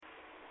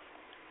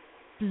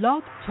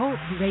Blog Talk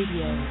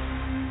Radio.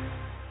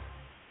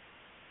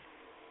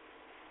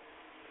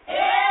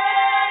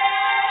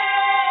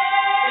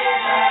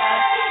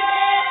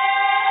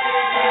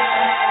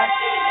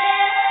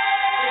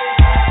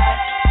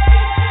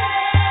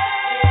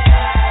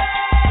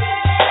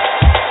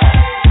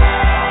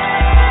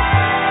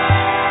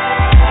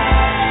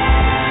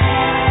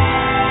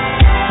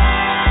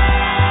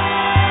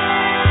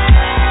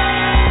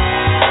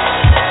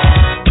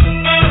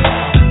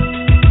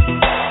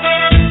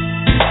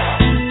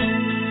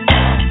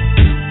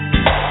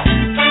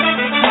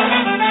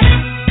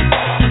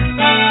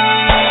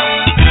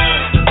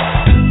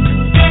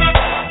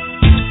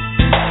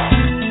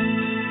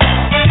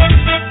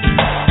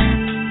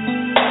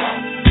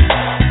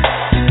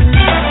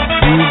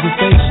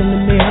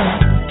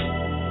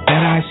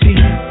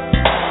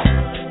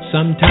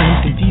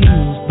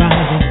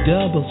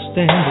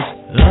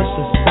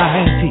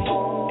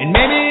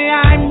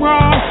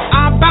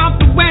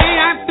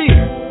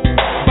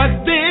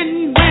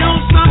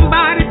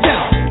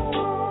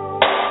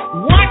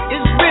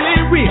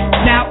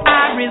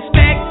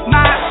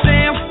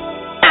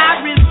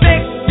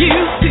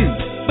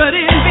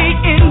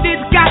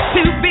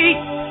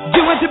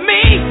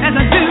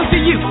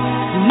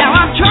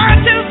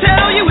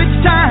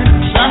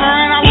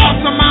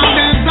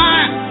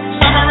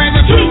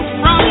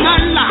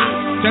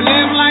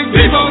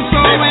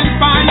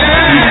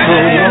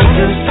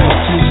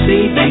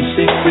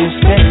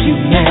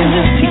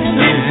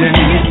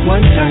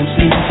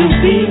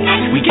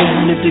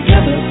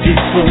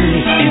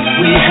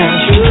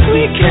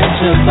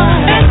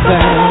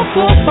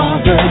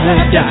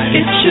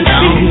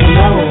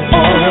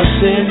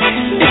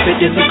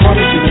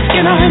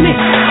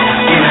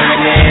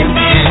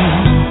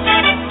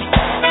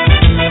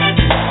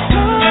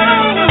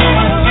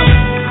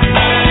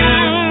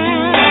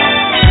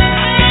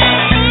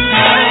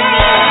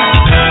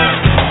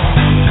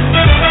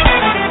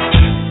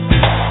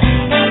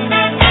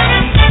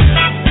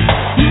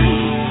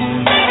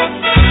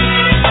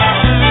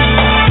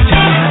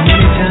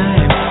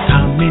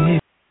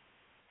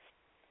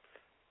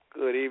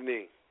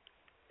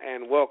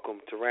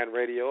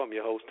 RantRadio. I'm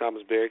your host,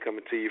 Thomas Berry,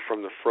 coming to you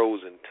from the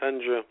frozen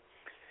tundra.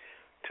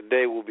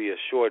 Today will be a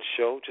short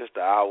show, just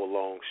an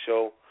hour-long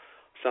show,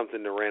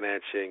 something to rant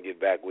at you and get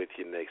back with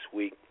you next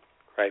week,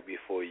 right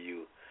before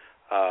you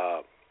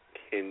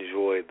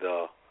enjoy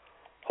the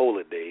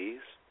holidays.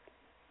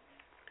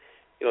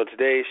 You know,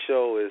 today's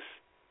show is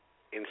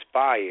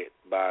inspired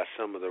by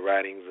some of the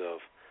writings of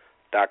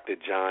Dr.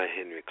 John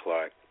Henry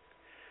Clark,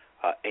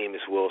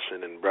 Amos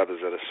Wilson, and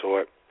brothers of the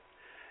sort.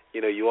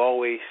 You know, you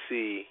always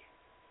see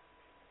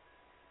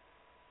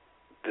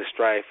the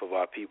strife of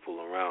our people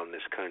around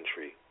this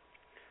country,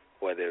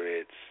 whether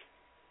it's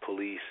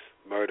police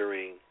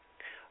murdering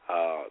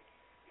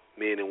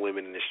men and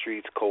women in the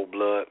streets, cold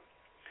blood,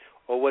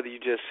 or whether you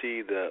just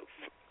see the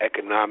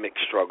economic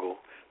struggle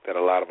that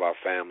a lot of our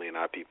family and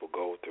our people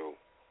go through.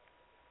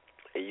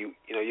 And you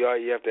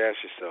have to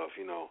ask yourself,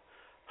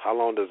 how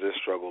long does this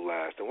struggle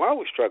last, and why are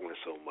we struggling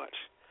so much?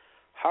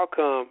 How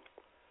come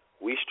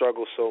we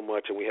struggle so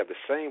much and we have the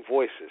same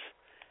voices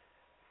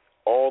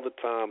all the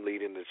time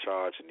leading the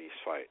charge in these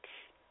fights?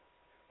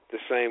 The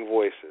same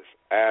voices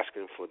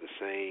asking for the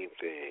same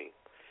thing.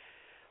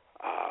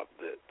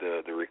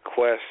 The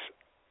requests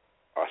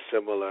are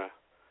similar,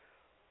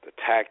 the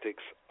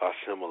tactics are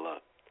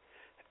similar,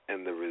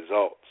 and the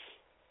results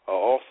are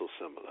also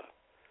similar.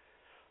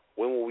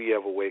 When will we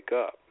ever wake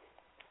up,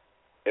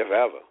 if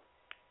ever?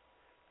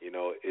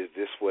 Is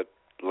this what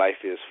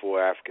life is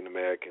for African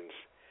Americans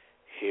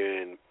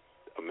here in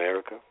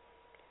America?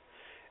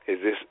 Is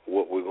this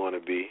what we're going to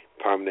be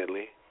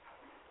permanently?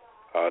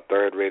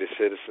 Third-rated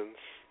citizens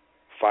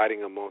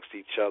fighting amongst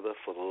each other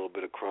for the little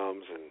bit of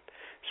crumbs and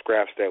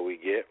scraps that we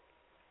get.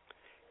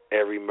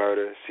 Every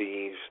murder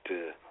seems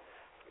to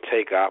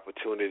take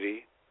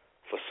opportunity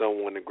for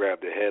someone to grab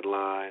the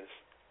headlines,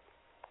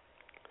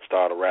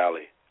 start a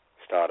rally,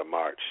 start a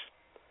march,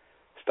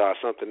 start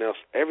something else,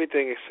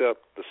 everything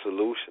except the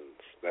solutions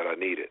that are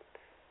needed.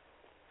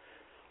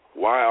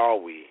 Why are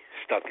we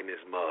stuck in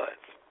this mud?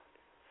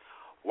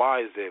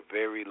 Why is there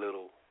very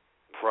little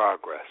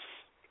progress?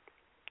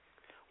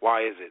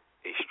 Why is it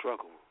a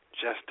struggle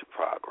just to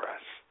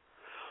progress?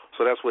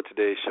 So that's what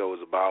today's show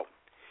is about.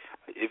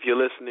 If you're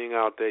listening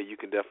out there, you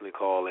can definitely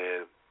call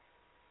in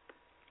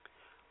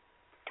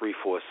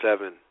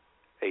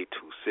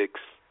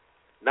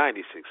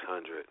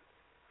 347-826-9600.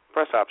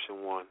 Press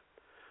option 1.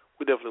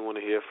 We definitely want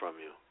to hear from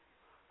you.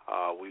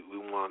 We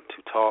want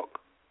to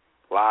talk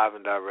live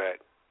and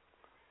direct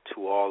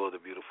to all of the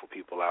beautiful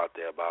people out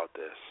there about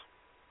this.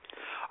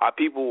 Our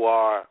people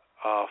are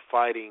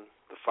fighting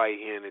the fight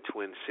here in the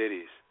Twin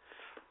Cities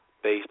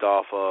based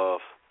off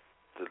of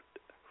the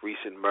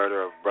recent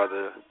murder of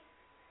Brother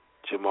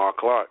Jamar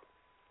Clark.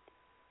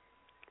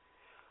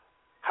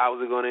 How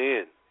is it going to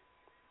end?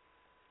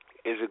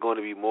 Is it going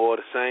to be more of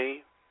the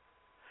same?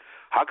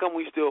 How come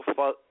we still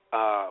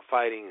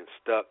fighting and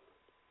stuck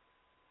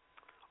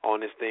on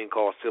this thing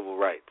called civil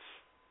rights?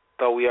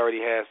 Thought we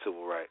already had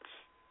civil rights.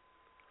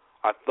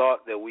 I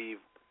thought that we've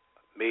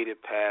made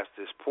it past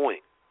this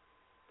point.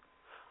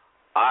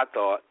 I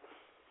thought,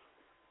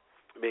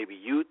 maybe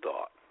you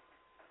thought,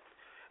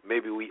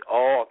 maybe we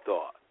all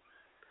thought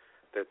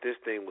that this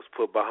thing was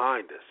put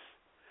behind us.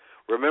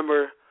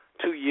 Remember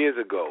 2 years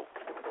ago,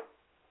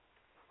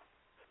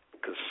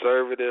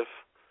 conservative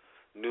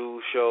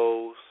news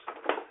shows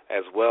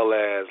as well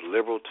as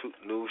liberal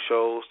news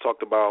shows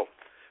talked about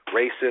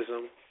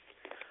racism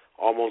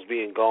almost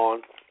being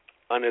gone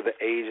under the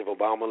age of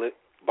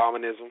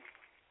Obamanism.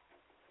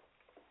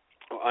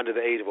 Or under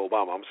the age of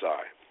Obama, I'm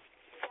sorry.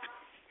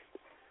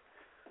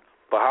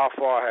 But how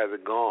far has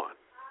it gone?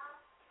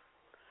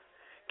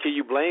 Can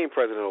you blame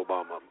President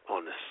Obama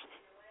on this?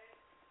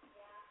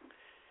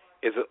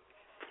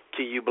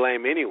 Can you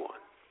blame anyone?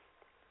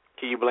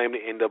 Can you blame the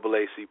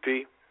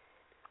NAACP?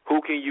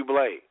 Who can you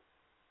blame?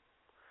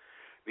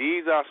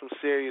 These are some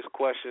serious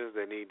questions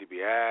that need to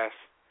be asked.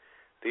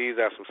 These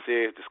are some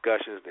serious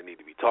discussions that need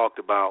to be talked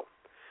about.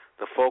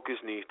 The focus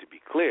needs to be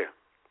clear.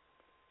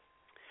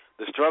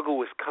 The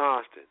struggle is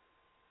constant.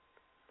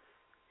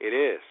 It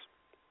is.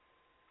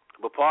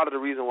 But part of the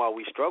reason why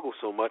we struggle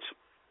so much,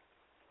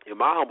 in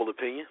my humble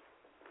opinion,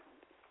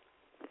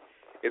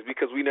 is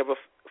because we never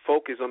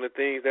focus on the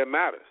things that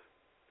matter.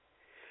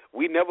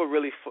 We never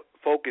really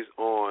focus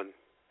on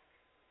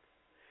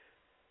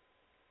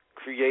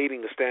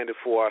creating a standard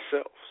for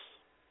ourselves.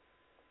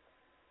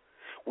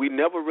 We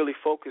never really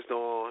focused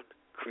on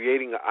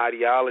creating an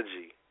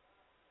ideology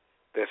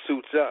that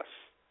suits us,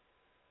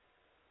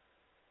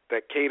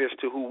 that caters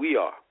to who we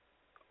are,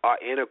 our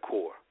inner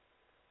core.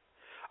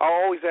 I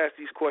always ask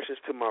these questions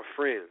to my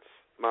friends,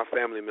 my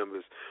family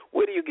members.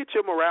 Where do you get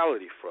your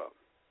morality from?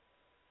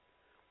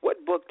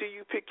 What book do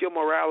you pick your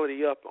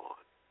morality up on?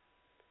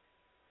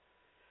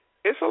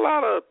 It's a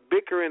lot of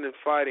bickering and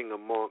fighting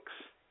amongst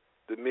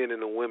the men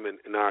and the women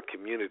in our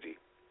community.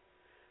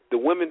 The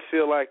women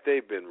feel like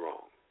they've been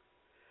wrong.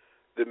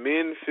 The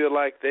men feel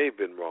like they've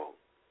been wrong.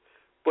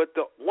 But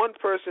the one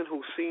person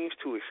who seems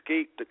to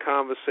escape the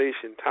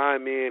conversation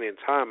time in and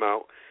time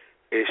out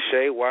is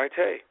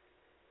Chi-raq.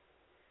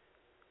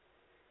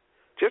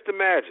 Just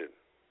imagine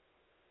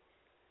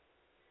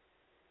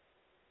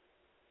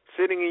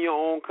sitting in your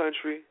own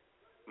country,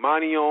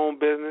 minding your own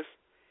business.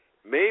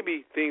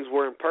 Maybe things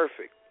weren't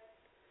perfect,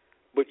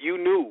 but you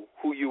knew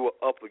who you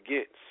were up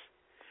against.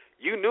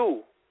 You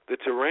knew the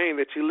terrain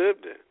that you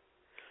lived in.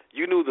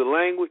 You knew the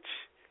language.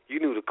 You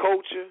knew the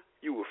culture.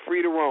 You were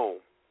free to roam.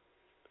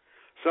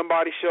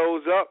 Somebody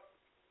shows up,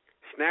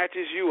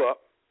 snatches you up,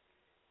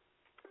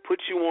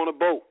 puts you on a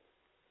boat.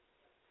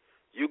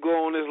 You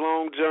go on this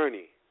long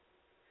journey.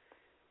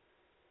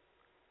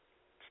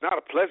 It's not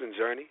a pleasant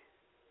journey.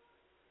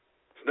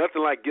 It's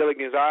nothing like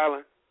Gilligan's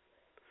Island.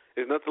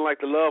 It's nothing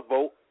like the Love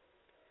Boat.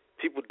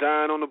 People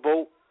dying on the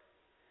boat.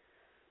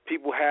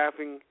 People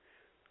having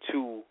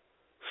to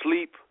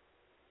sleep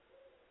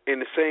in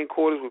the same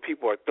quarters where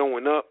people are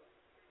throwing up,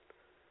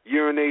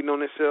 urinating on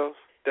themselves,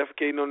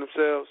 defecating on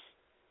themselves.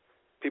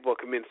 People are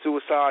committing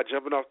suicide,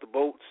 jumping off the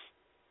boats.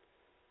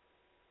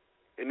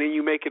 And then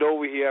you make it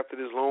over here after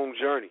this long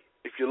journey,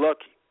 if you're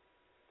lucky.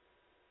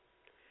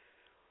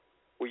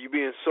 Were you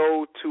being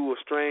sold to a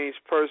strange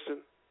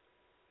person,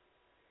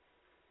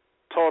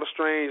 taught a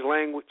strange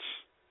language,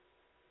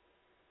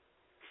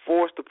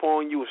 forced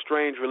upon you a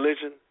strange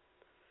religion,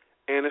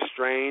 and a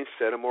strange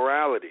set of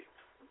morality?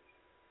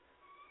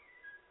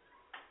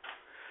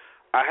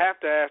 I have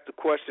to ask the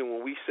question,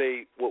 when we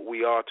say what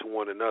we are to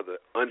one another,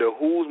 under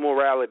whose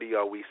morality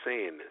are we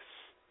saying this?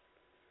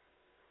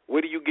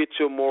 Where do you get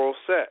your moral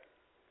set?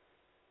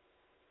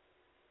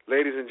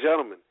 Ladies and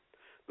gentlemen,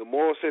 the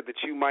moral set that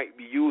you might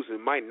be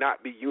using might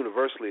not be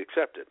universally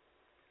accepted.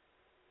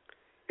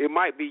 It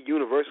might be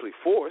universally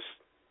forced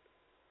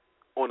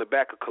on the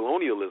back of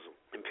colonialism,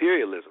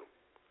 imperialism,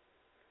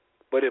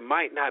 but it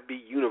might not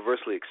be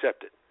universally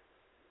accepted.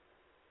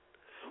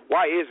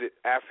 Why is it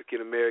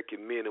African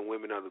American men and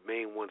women are the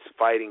main ones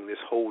fighting this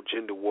whole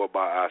gender war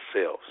by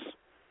ourselves?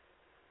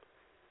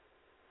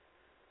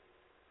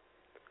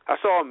 I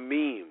saw a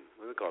meme,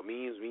 what is it called,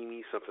 memes,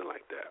 something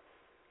like that,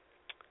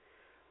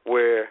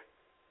 where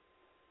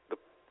the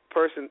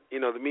person, the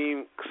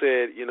meme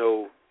said,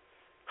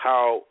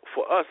 how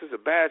for us it's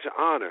a badge of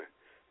honor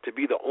to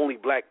be the only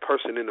black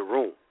person in the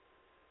room.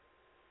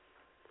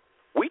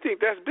 We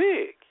think that's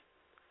big.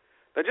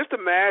 Now just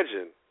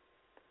imagine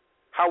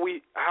how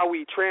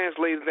we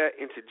translated that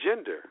into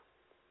gender.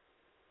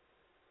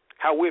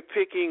 How we're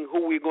picking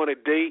who we're going to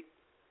date,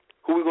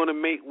 who we're going to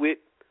mate with,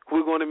 who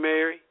we're going to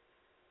marry,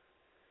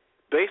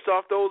 based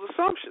off those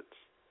assumptions.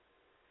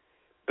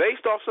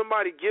 Based off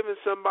somebody giving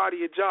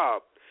somebody a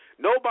job.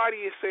 Nobody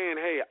is saying,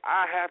 hey,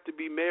 I have to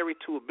be married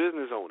to a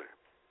business owner.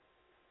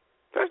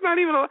 That's not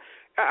even,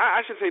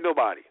 I should say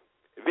nobody.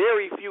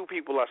 Very few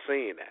people are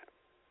saying that.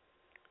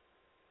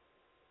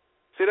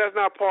 See, that's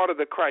not part of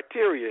the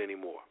criteria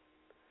anymore.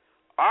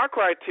 Our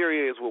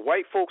criteria is what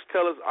white folks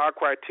tell us our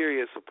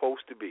criteria is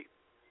supposed to be.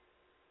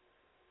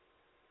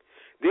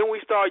 Then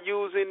we start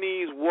using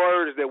these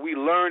words that we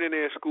learn in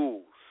their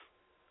schools.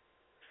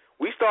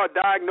 We start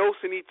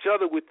diagnosing each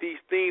other with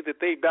these things that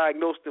they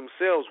diagnosed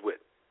themselves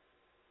with.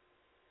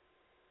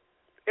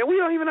 And we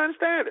don't even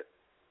understand it.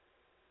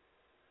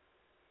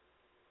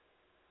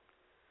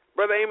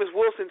 Brother Amos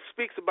Wilson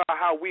speaks about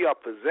how we are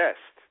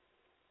possessed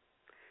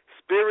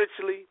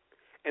spiritually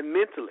and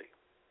mentally.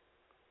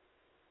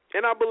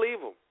 And I believe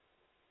him.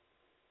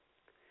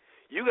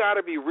 You got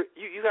to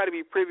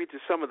be privy to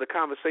some of the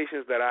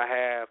conversations that I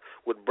have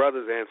with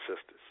brothers and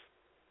sisters.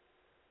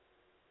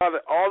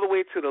 All the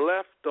way to the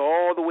left or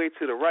all the way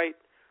to the right,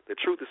 the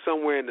truth is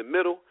somewhere in the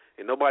middle,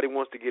 and nobody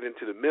wants to get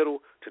into the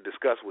middle to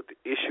discuss what the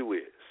issue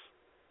is.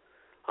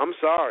 I'm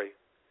sorry.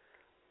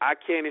 I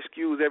can't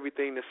excuse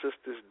everything the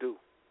sisters do.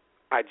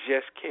 I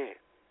just can't.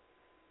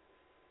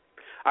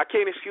 I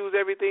can't excuse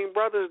everything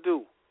brothers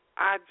do.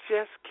 I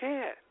just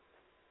can't.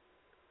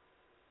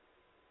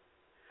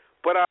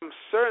 But I'm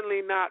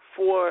certainly not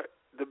for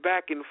the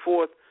back and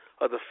forth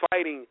of the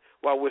fighting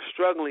while we're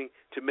struggling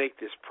to make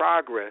this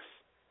progress.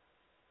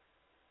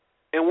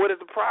 And what is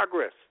the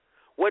progress?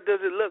 What does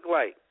it look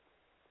like?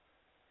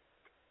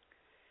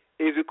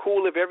 Is it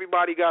cool if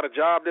everybody got a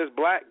job that's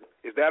black?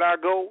 Is that our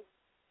goal?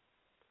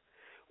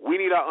 We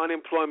need our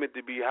unemployment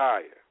to be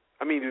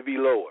to be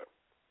lower.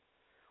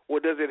 Well,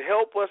 does it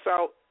help us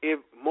out if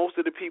most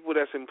of the people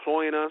that's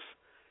employing us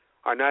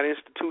are not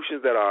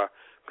institutions that are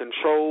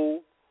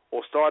controlled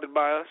or started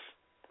by us?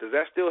 Does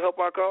that still help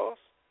our cause?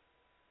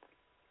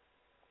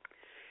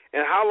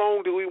 And how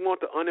long do we want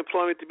the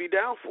unemployment to be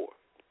down for?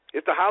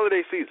 It's the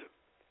holiday season.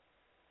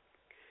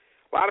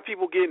 A lot of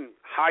people getting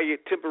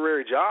hired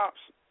temporary jobs,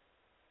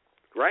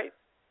 right?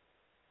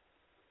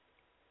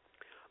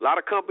 A lot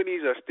of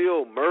companies are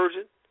still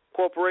merging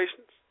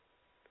corporations.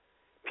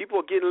 People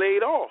are getting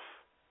laid off.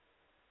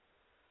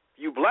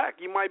 You black,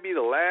 you might be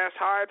the last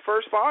hired,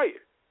 first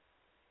fired.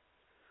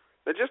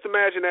 Now just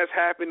imagine that's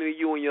happening to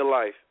you in your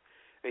life,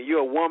 and you're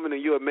a woman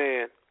and you're a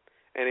man,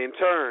 and in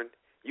turn,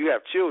 you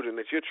have children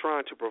that you're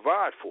trying to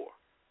provide for.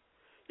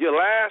 You're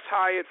last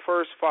hired,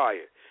 first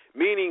fired,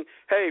 meaning,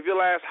 hey, if you're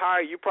last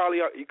hired, you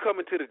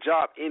coming to the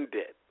job in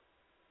debt.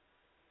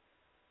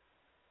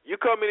 You're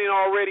coming in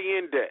already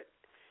in debt.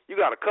 You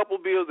got a couple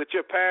bills that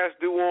you're past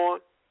due on.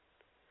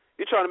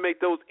 You're trying to make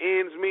those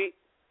ends meet.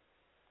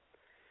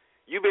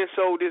 You've been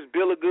sold this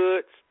bill of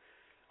goods.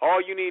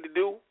 All you need to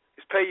do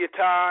is pay your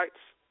tithes,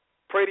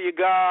 pray to your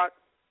God,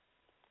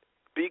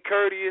 be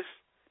courteous,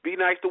 be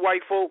nice to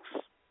white folks,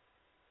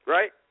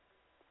 right?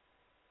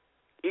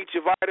 Eat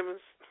your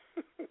vitamins.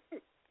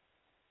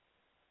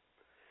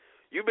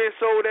 You've been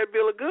sold that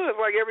bill of goods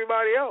like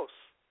everybody else.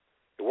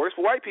 It works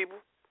for white people,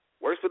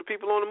 works for the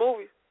people on the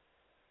movie.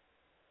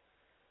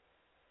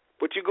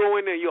 But you go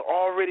in there, you're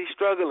already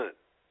struggling.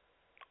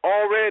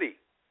 Already.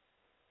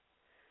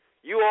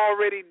 You're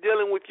already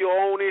dealing with your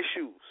own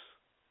issues.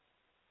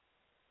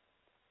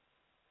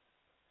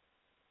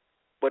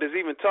 But it's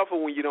even tougher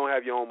when you don't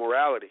have your own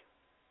morality.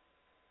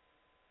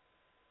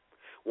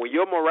 When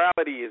your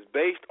morality is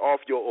based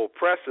off your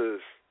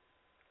oppressor's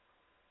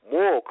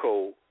moral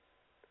code,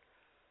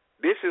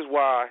 this is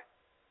why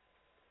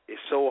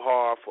it's so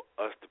hard for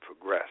us to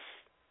progress.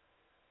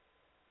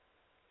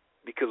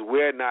 Because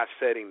we're not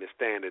setting the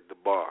standard, the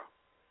bar.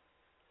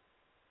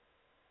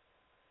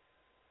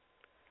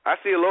 I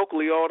see it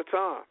locally all the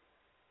time.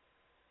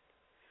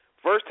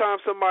 First time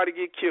somebody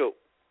get killed,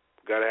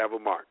 got to have a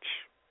march.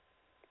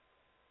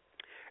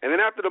 And then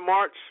after the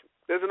march,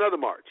 there's another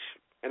march.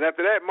 And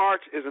after that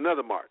march is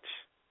another march.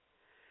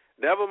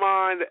 Never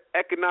mind the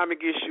economic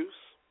issues.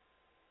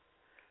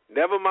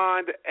 Never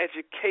mind the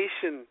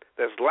education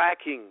that's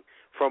lacking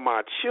from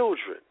our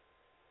children.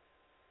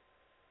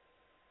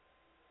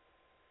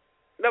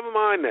 Never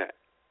mind that.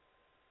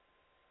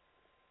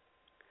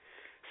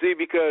 See,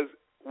 because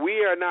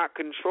we are not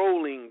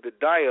controlling the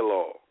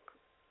dialogue.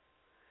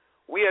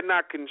 We are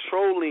not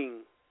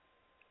controlling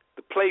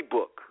the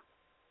playbook.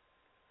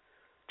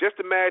 Just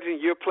imagine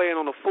you're playing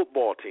on a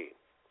football team,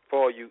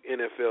 for all you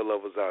NFL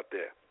lovers out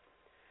there.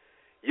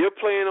 You're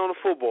playing on a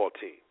football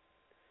team.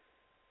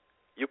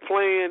 You're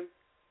playing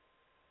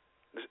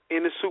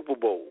in the Super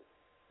Bowl.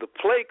 The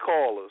play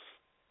callers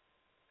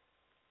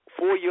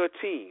for your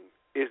team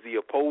is the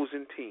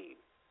opposing team.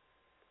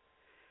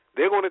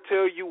 They're going to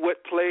tell you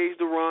what plays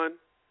to run,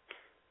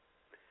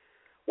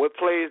 what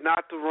plays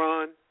not to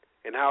run,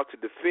 and how to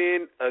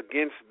defend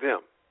against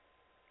them.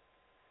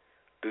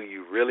 Do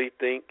you really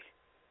think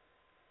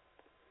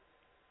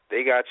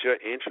they got your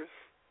interest?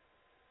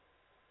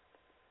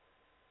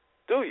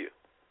 Do you?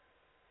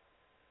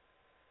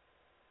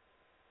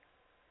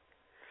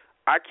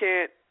 I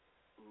can't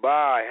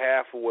buy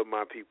half of what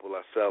my people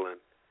are selling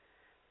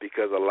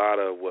because a lot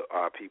of what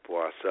our people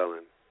are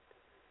selling,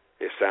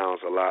 it sounds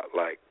a lot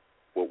like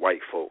what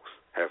white folks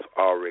have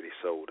already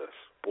sold us.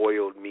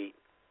 Boiled meat,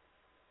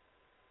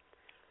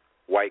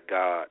 white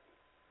God,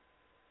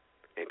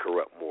 and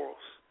corrupt morals.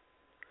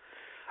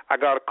 I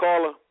got a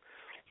caller.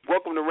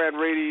 Welcome to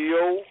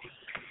RantRadio.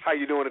 How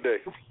you doing today?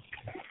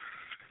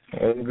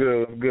 I'm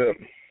good. I'm good.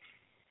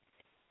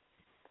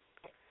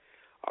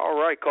 All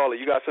right, caller.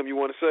 You got something you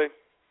want to say?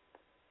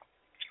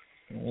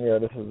 Yeah,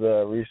 this is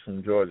Reese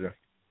from Georgia.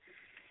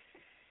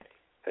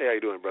 Hey, how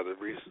you doing, brother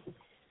Reese?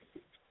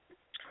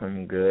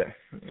 I'm good.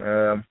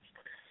 To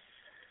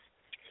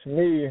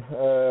me,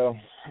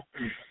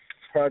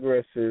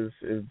 progress is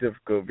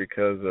difficult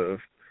because of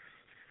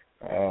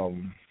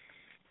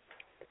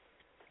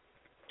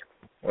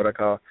what I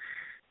call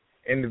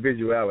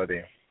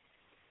individuality.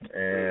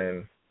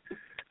 And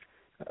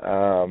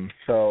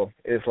so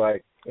it's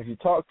like if you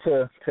talk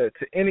to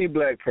any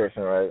black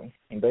person, right,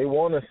 they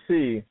want to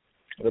see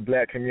the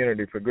black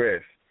community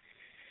progress,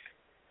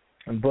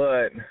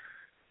 but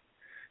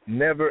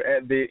never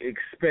at the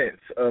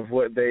expense of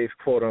what they've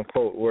quote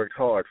unquote worked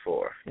hard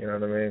for. You know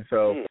what I mean?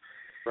 So,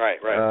 right.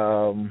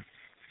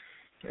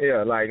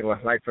 Yeah, like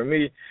for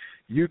me,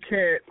 you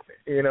can't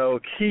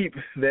keep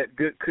that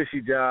good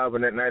cushy job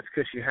and that nice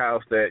cushy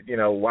house that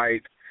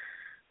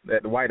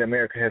white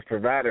America has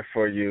provided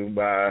for you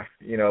by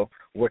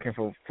working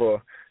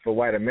for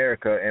white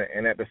America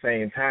and at the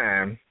same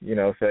time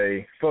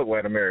say fuck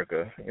white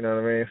America. You know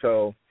what I mean?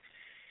 So,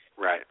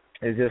 right.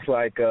 It's just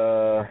like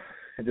well,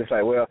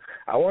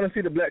 I want to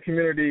see the black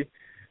community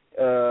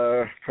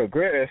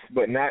progress,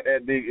 but not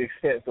at the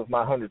expense of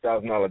my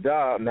 $100,000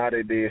 job, not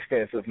at the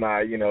expense of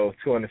my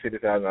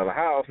 $250,000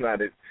 house,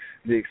 not at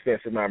the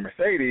expense of my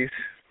Mercedes.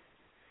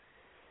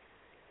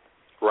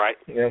 Right.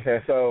 You know what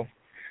I'm saying?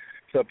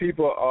 So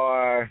people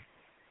are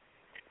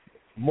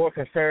more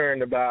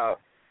concerned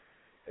about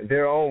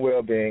their own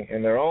well-being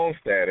and their own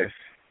status.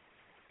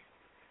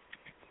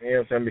 You know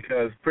what I'm saying?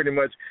 Because pretty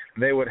much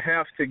they would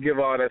have to give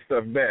all that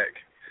stuff back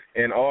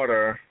in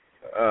order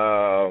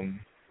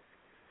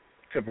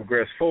to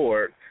progress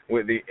forward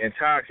with the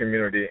entire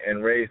community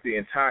and raise the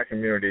entire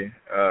community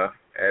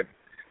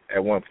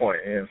at one point.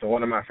 And so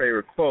one of my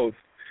favorite quotes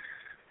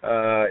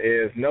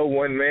is, "No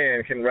one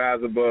man can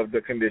rise above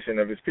the condition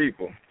of his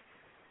people."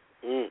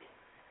 No,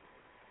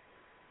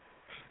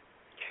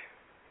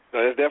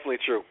 that's definitely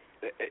true.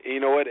 You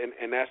know what?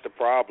 And that's the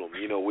problem.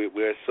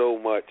 We're so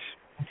much,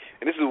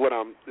 and this is what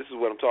I'm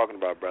talking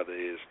about, brother.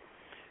 Is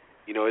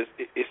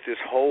it's this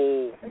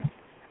whole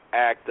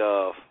act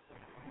of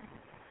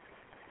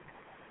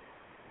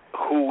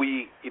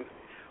whose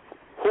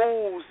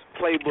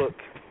playbook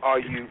are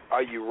you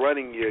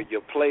running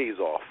your plays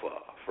off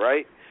of,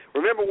 right?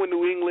 Remember when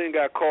New England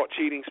got caught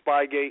cheating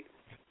Spygate,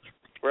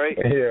 right?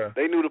 Yeah.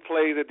 They knew the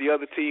plays that the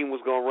other team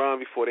was going to run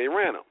before they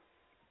ran them.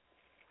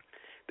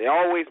 They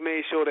always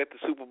made sure that the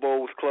Super Bowl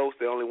was close.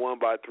 They only won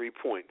by 3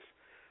 points.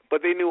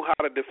 But they knew how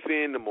to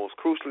defend the most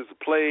crucial of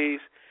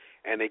plays,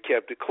 and they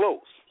kept it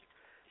close.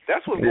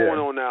 That's what's going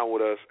on now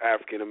with us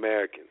African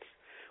Americans.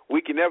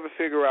 We can never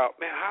figure out,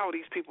 man, how are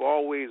these people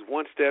always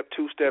 1 step,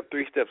 2 step,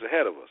 3 steps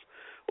ahead of us?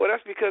 Well,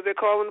 that's because they're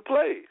calling the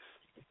plays.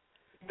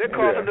 They're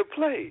calling the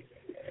plays.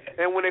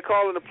 And when they're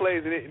calling the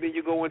plays, then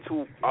you go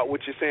into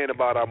what you're saying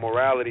about our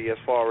morality as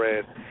far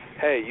as,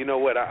 hey, you know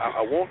what,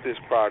 I want this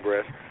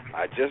progress.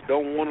 I just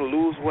don't want to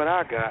lose what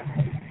I got.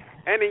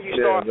 And then you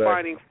start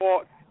finding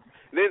fault.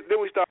 Then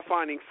we start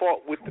finding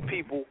fault with the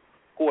people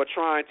who are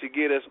trying to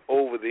get us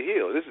over the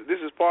hill.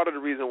 This is part of the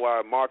reason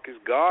why Marcus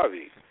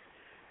Garvey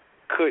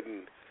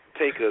couldn't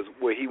take us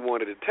where he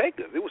wanted to take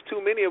us. There was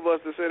too many of us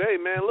that said, hey,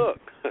 man,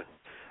 look,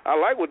 I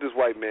like what this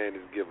white man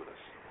is giving us.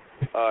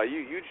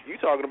 You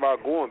talking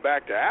about going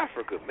back to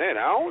Africa. Man,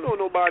 I don't know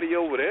nobody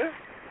over there,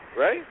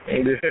 right?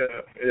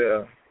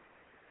 Yeah.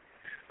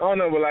 I don't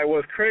know, but like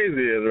what's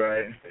crazy is,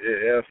 right,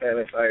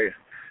 it's like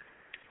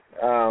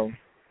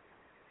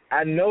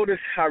I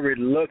noticed how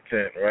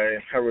reluctant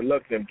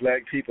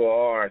black people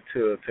are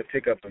to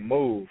pick up the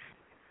move.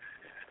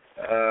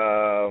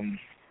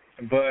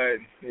 But,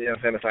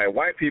 it's like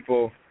white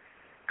people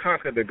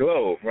conquered the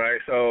globe, right?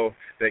 So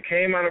they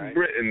came out of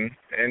Britain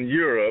and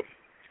Europe,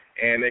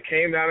 and they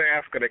came down to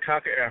Africa, they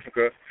conquered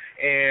Africa,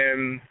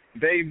 and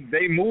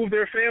they moved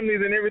their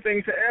families and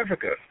everything to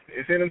Africa.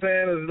 You see what I'm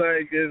saying?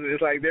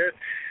 It's like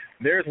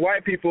there's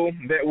white people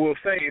that will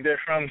say they're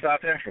from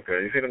South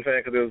Africa. You see what I'm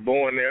saying? Because they was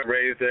born there,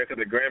 raised there, because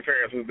their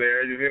grandparents was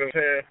there. You see what I'm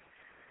saying?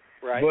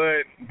 Right.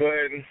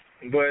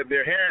 But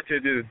their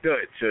heritage is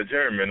Dutch or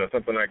German or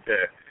something like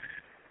that.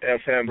 You know what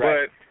I'm saying?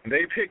 Right. But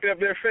they picked up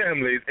their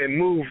families and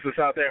moved to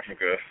South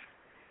Africa.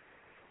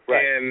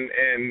 Right.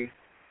 And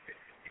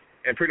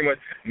pretty much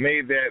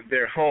made that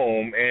their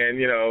home. And,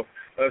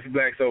 us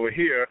blacks over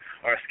here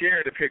are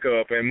scared to pick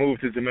up and move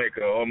to Jamaica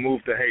or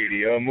move to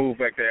Haiti or move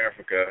back to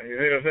Africa. You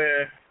see what I'm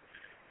saying?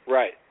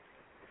 Right.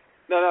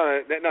 No,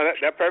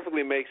 that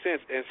perfectly makes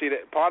sense. And see,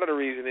 that part of the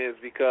reason is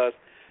because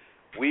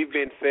we've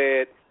been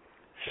fed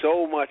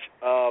so much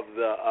of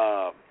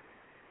the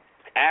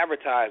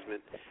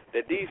advertisement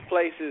that these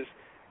places,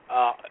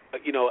 are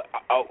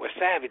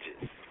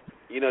savages.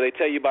 They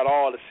tell you about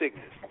all the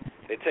sickness.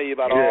 They tell you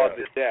about all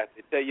the death.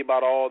 They tell you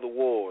about all the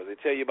wars. They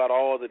tell you about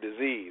all the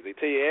disease. They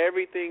tell you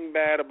everything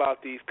bad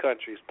about these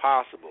countries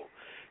possible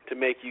to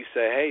make you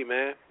say, hey,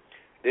 man,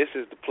 this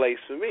is the place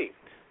for me.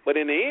 But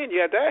in the end,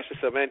 you have to ask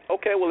yourself, man,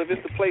 okay, well, if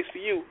it's the place for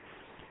you,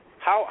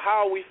 how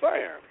are we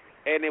faring?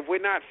 And if we're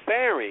not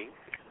faring,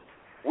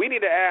 we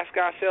need to ask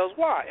ourselves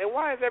why. And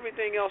why is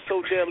everything else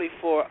so deadly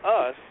for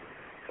us,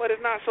 but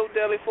it's not so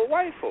deadly for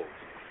white folks.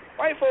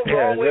 White folks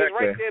are always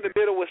right there in the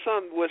middle with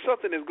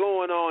something that's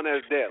going on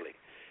that's deadly.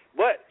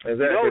 But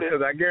because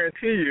I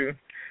guarantee you,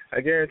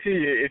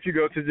 if you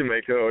go to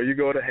Jamaica or you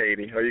go to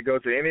Haiti or you go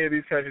to any of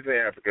these countries in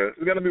Africa,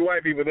 there's gonna be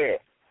white people there.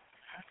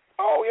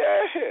 Oh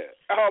yeah.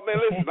 Oh man,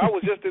 listen, I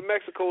was just in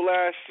Mexico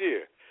last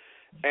year,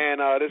 and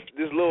this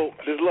little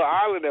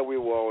island that we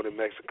were on in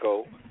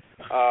Mexico,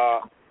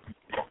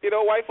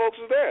 white folks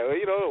was there.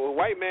 A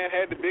white man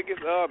had the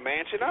biggest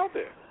mansion out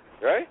there,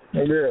 right?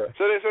 Yeah.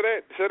 So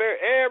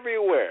they're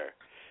everywhere,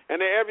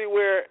 and they're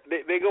everywhere.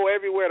 They go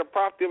everywhere to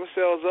prop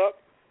themselves up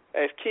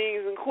as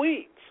kings and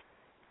queens.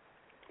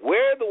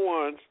 We're the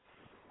ones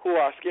who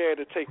are scared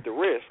to take the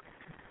risk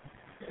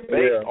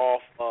based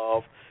off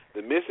of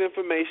the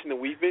misinformation that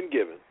we've been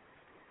given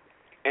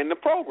and the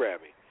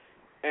programming.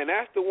 And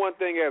that's the one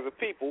thing as a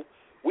people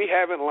we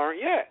haven't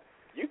learned yet.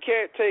 You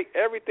can't take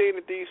everything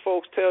that these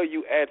folks tell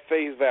you at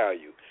face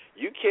value.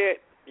 You can't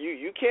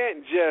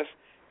just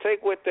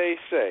take what they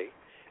say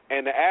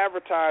and the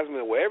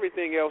advertisement where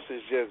everything else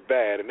is just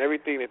bad and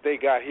everything that they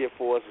got here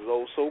for us is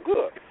oh so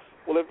good.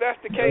 Well, if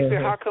that's the case, then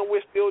how come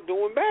we're still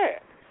doing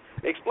bad?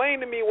 Explain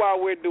to me why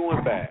we're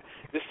doing bad.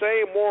 The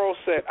same moral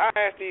set. I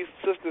ask these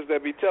sisters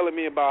that be telling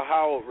me about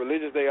how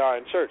religious they are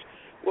in church.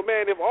 Well,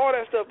 man, if all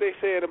that stuff they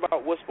said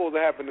about what's supposed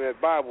to happen in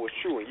that Bible is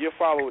true and you're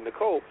following the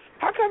code,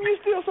 how come you're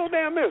still so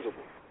damn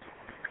miserable?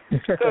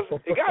 Because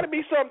it got to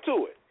be something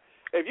to it.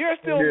 If you're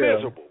still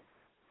miserable,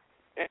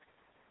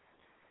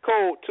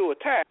 code to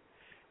attack,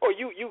 or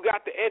you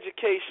got the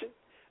education,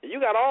 and you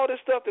got all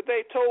this stuff that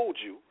they told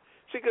you.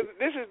 See, because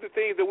this is the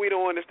things that we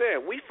don't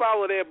understand. We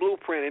follow their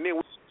blueprint, and then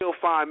we still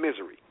find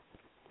misery.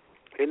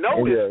 And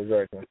notice,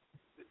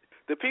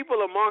 the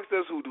people amongst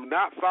us who do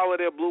not follow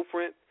their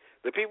blueprint,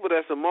 the people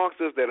that's amongst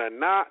us that are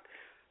not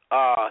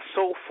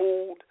so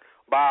fooled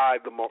by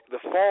the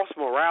false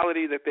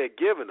morality that they're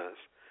giving us,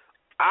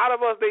 out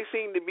of us they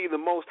seem to be the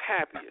most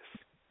happiest.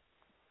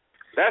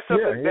 That's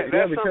something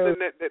something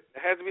that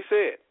has to be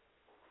said.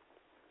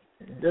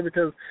 Yeah,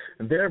 because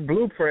their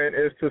blueprint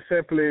is to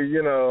simply,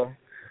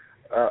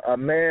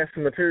 amass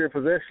material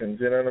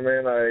possessions. You know what I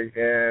mean? Like,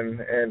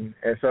 and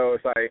so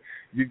it's like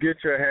you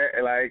get your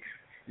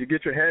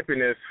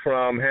happiness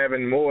from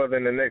having more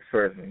than the next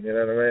person. You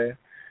know what I mean?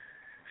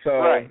 So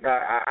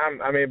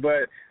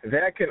but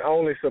that can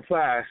only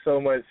supply so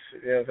much.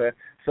 You know what I'm saying?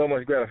 So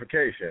much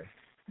gratification.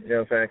 You know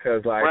what I'm saying?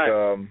 Because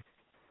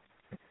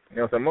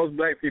so most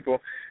black people,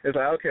 it's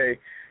like, okay,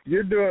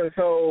 you're doing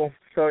so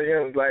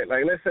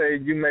like let's say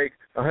you make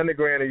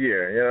 $100,000 a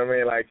year. You know what I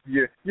mean? Like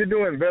you're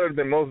doing better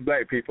than most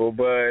black people,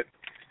 but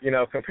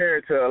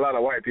compared to a lot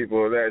of white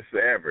people, that's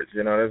the average.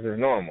 This is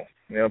normal.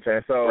 You know what I'm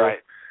saying? So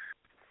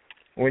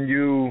when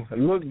you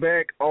look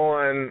back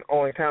on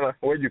kind of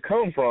where you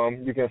come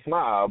from, you can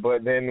smile,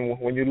 but then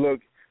when you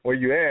look where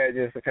you at,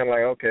 it's kind of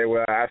like, okay,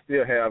 well, I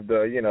still have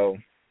the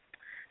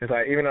It's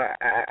like, even though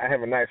I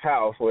have a nice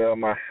house, well,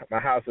 my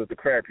house is the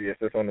crappiest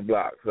that's on the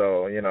block.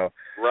 So,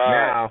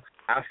 now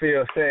I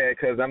feel sad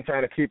because I'm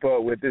trying to keep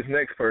up with this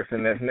next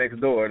person that's next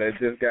door that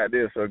just got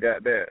this or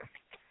got that.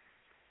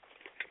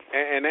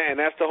 And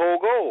that's the whole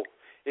goal,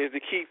 is to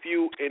keep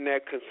you in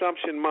that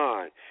consumption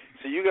mind.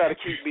 So you got to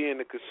keep being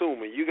the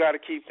consumer. You got to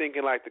keep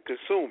thinking like the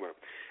consumer.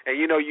 And,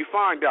 you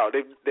find out,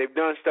 they've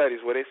done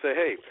studies where they say,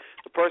 hey,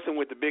 the person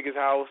with the biggest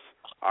house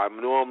are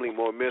normally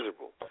more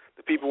miserable.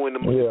 The people in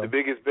the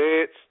biggest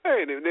beds,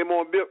 hey, they're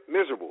more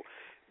miserable.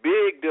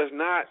 Big does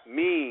not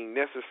mean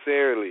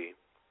necessarily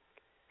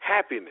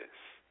happiness.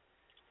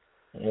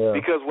 Yeah,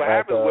 because what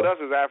happens with us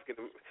as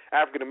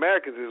African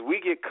Americans is we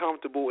get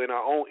comfortable in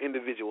our own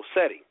individual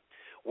setting.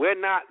 We're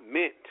not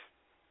meant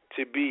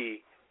to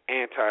be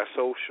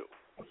antisocial.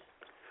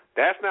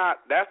 That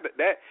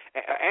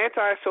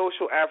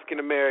antisocial African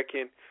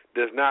American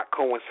does not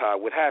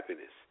coincide with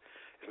happiness.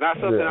 It's not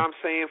something I'm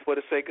saying for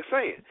the sake of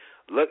saying.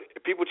 Look,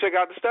 people, check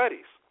out the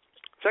studies.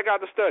 Check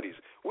out the studies.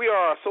 We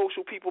are a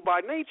social people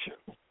by nature.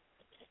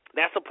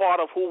 That's a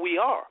part of who we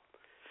are.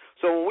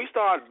 So when we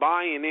start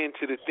buying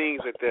into the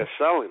things that they're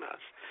selling us,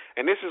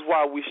 and this is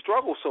why we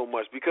struggle so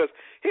much, because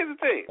here's the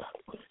thing.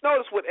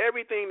 Notice with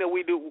everything that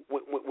we do,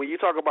 when you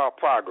talk about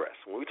progress,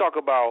 when we talk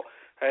about,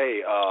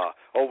 hey,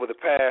 over the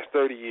past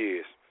 30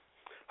 years,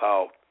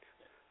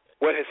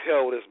 what has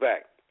held us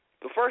back?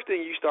 The first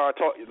thing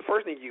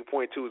you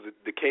point to is the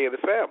decay of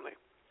the family.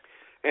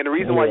 And the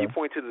reason why you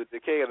point to the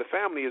decay of the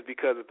family is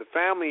because if the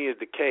family is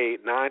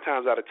decayed, 9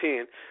 times out of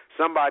 10,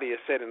 somebody is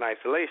set in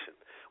isolation.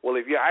 Well,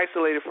 if you're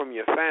isolated from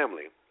your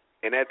family,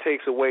 and that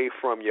takes away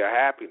from your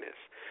happiness,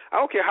 I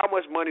don't care how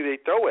much money they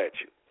throw at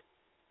you.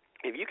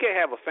 If you can't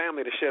have a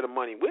family to share the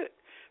money with,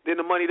 then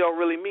the money don't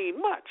really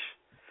mean much.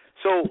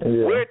 So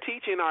we're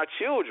teaching our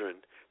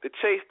children to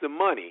chase the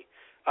money.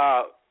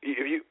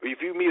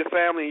 If you meet a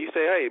family and you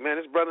say, hey, man,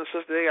 this brother and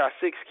sister, they got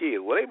 6 kids.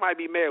 Well, they might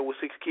be married with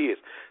 6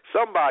 kids.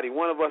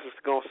 One of us is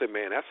going to say,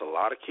 man, that's a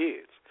lot of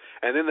kids.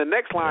 And then the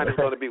next line is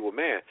going to be, well,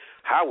 man,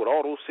 how would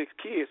all those 6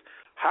 kids,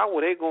 how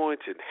were they going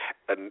to,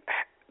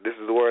 this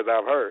is the words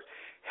I've heard,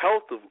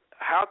 how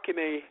can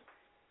they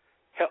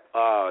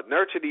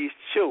nurture these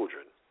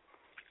children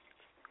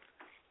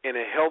in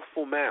a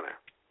healthful manner.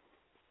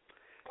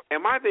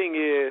 And my thing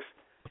is,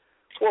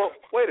 well,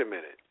 wait a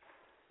minute.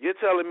 You're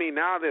telling me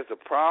now there's a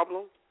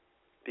problem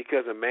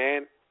because a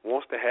man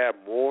wants to have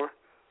more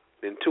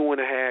than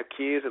 2.5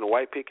 kids and a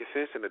white picket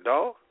fence and a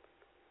dog?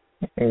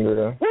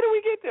 Yeah. Where do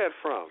we get that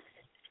from?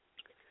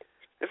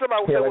 And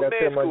somebody said, well,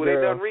 med school, they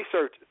done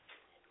research.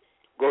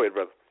 Go ahead,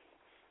 brother.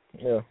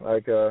 Yeah,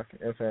 like you know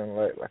what I'm saying,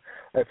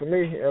 like for me,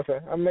 you know what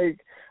I'm saying,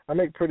 I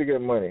make pretty good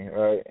money,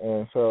 right?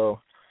 And so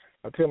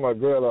I tell my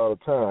girl all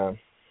the time,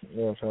 you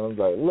know what I'm saying, I'm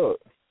like, look,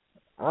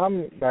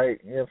 I'm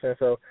like, you know what I'm saying,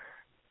 so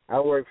I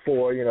work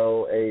for, you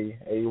know,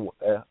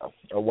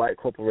 a white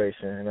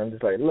corporation, and I'm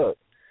just like, look,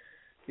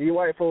 these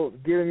white folks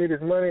giving me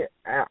this money,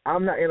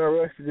 I'm not in a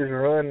rush to just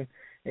run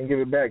and give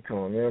it back to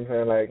them, you know what I'm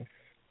saying, like.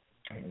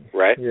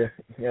 Right. Yeah,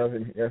 you know what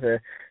I'm saying?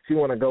 She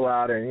want to go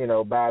out and, you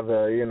know, buy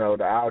the, you know,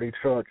 the Audi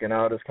truck and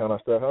all this kind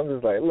of stuff. I'm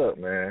just like, look,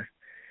 man,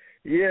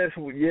 yes,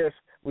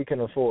 we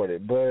can afford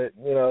it, but,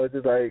 you know, it's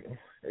just like,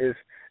 it's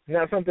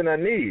not something I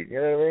need, you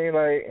know what I mean?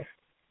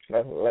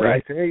 Like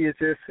right. To me, it's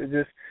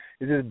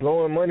just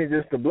blowing money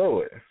just to blow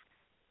it.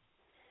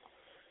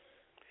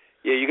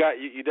 Yeah,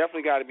 you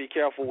definitely got to be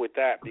careful with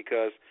that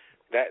because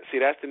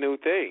that's the new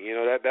thing. You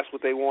know, that's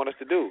what they want us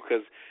to do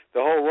because the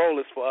whole role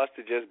is for us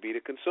to just be the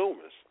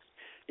consumers.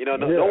 You know,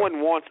 no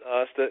one wants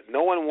us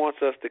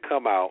to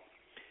come out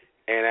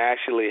and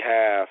actually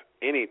have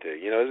anything.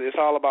 You know, it's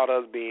all about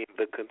us being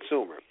the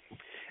consumer.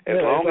 As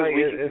long as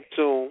we can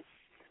consume.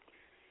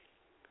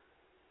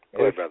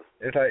 Go ahead, brother.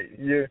 It's like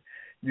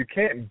you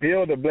can't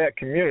build a black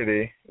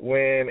community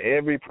when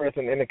every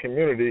person in the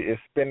community is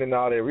spending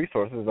all their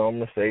resources on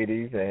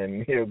Mercedes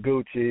and, you know,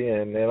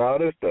 Gucci and all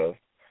this stuff.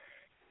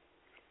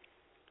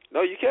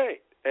 No, you can't.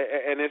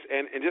 And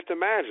just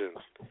imagine.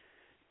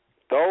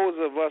 Those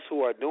of us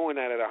who are doing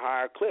that at a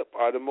higher clip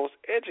are the most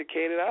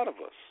educated out of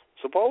us,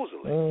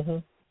 supposedly. Mm-hmm.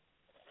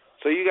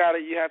 So you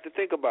have to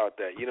think about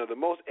that. You know, the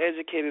most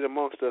educated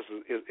amongst us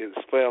is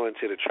fell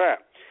into the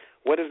trap.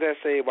 What does that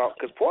say about?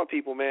 Because poor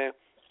people, man,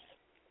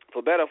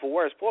 for better or for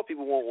worse, poor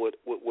people want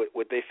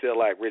what they feel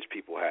like rich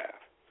people have.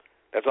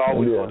 That's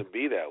always going to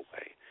be that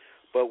way.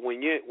 But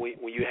when you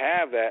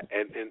have that,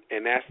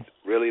 and that's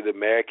really the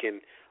American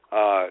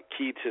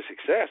key to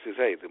success is,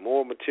 hey, the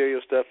more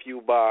material stuff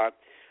you buy.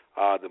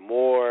 The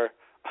more,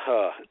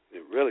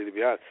 really to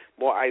be honest,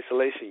 more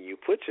isolation you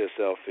put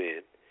yourself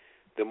in,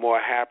 the more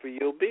happy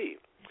you'll be.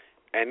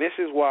 And this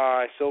is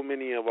why so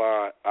many of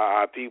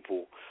our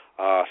people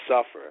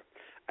suffer.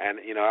 And,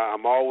 you know,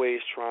 I'm always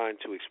trying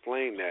to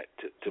explain that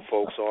to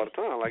folks all the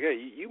time. Like, hey,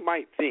 you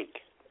might think,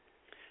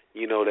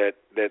 you know, that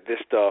this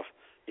stuff,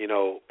 you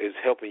know, is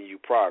helping you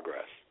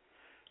progress.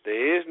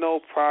 There is no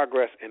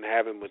progress in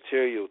having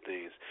material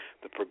things.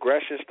 The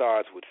progression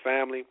starts with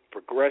family.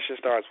 Progression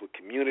starts with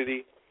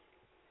community.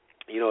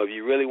 You know, if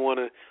you really want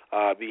to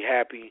be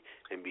happy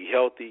and be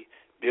healthy,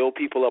 build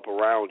people up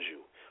around you.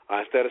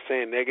 Instead of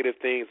saying negative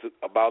things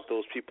about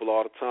those people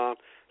all the time,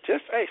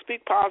 just, hey,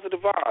 speak positive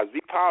vibes. Be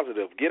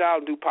positive. Get out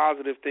and do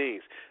positive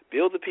things.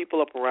 Build the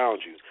people up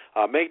around you.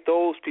 Make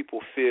those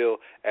people feel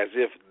as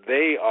if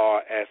they are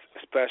as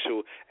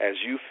special as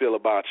you feel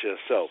about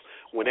yourself.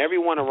 When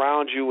everyone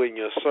around you in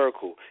your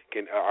circle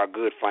are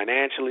good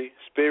financially,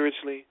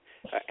 spiritually,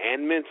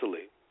 and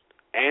mentally,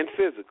 and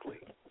physically,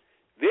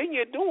 then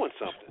you're doing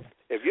something.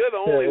 If you're the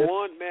only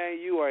one, man,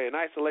 you are in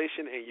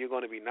isolation and you're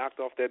going to be knocked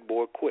off that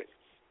board quick.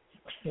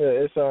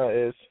 Yeah, it's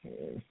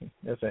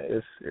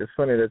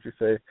funny that you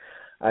say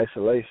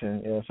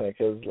isolation. You know what I'm saying?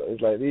 Because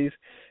it's like these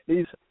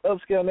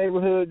upscale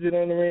neighborhoods. You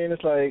know what I mean?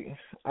 It's like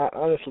I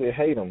honestly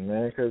hate them,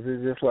 man. Because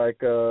it's just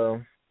like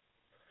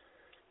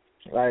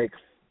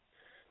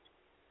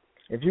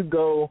if you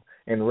go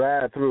and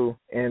ride through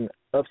an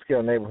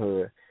upscale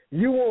neighborhood,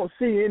 you won't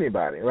see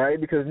anybody,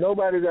 right? Because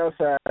nobody's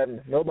outside.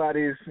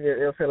 Nobody's, you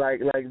know what I'm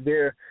saying, like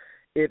they're.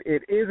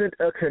 It isn't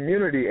a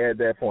community at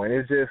that point.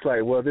 It's just like,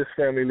 well, this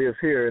family lives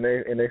here and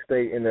they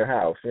stay in their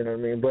house. You know what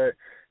I mean? But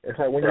it's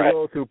like when you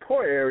go through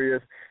poor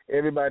areas,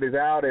 everybody's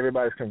out,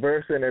 everybody's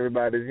conversing,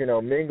 everybody's, you know,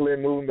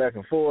 mingling, moving back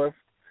and forth.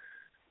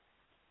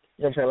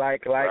 You know what I'm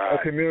saying? Like a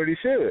community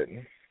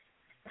should.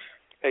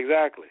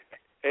 Exactly.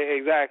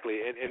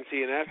 And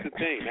see, and that's the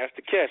thing. That's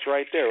the catch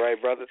right there,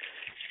 right, brother?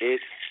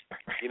 It's,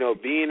 you know,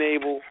 being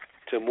able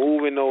to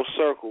move in those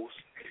circles,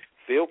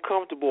 feel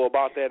comfortable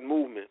about that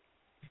movement,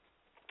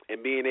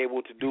 and being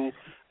able to do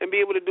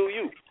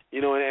you, you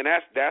know, and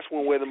that's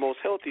when we're the most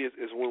healthy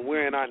is when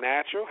we're in our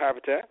natural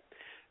habitat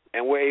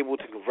and we're able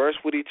to converse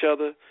with each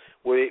other,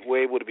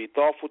 we're able to be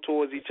thoughtful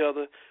towards each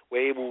other,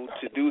 we're able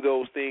to do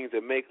those things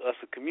that make us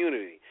a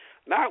community.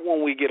 Not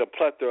when we get a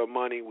plethora of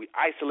money, we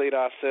isolate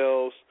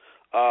ourselves.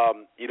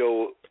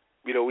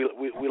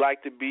 We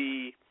like to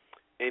be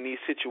in these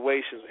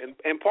situations,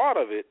 and part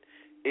of it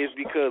is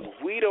because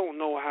we don't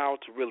know how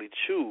to really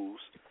choose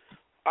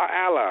our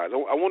allies.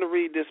 I want to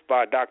read this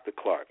by Dr.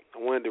 Clark. I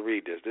wanted to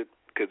read this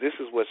because this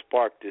is what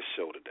sparked this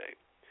show today.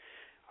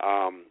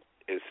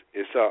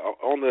 It's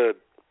on the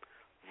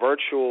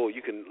virtual,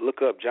 you can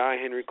look up John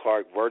Henry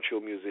Clark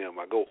Virtual Museum.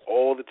 I go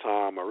all the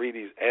time. I read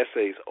these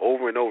essays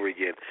over and over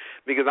again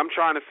because I'm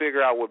trying to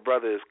figure out what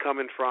brother is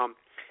coming from,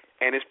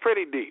 and it's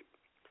pretty deep.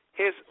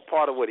 Here's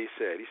part of what he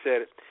said. He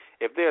said,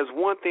 if there's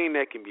one thing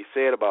that can be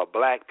said about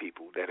black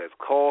people that has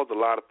caused a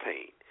lot of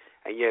pain,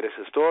 and yet it's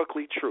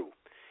historically true,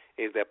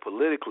 is that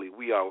politically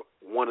we are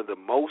one of the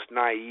most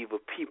naive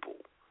of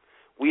people.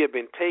 We have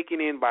been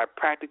taken in by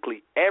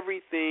practically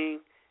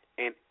everything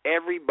and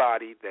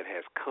everybody that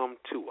has come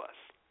to us.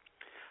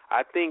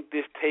 I think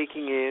this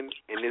taking in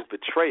and this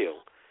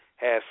betrayal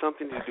has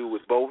something to do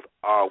with both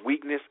our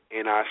weakness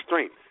and our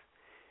strength.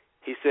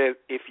 He says,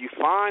 if you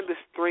find the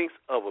strengths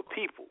of a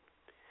people,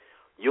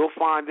 you'll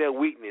find their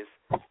weakness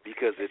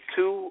because the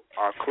two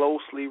are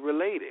closely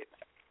related.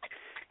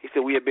 He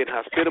said, we have been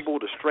hospitable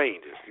to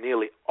strangers,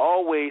 nearly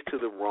always to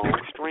the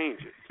wrong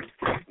strangers.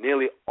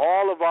 Nearly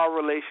all of our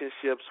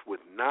relationships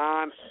with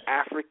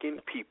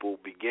non-African people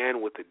began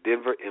with a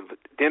dinner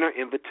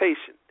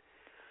invitation.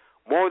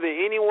 More than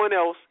anyone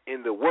else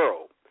in the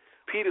world,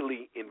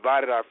 repeatedly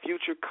invited our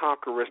future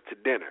conquerors to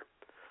dinner.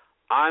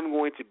 I'm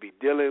going to be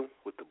dealing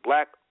with the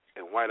black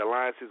and white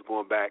alliances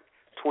going back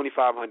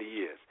 2,500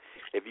 years.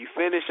 If you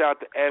finish out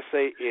the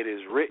essay, it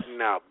is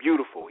written out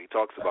beautiful. He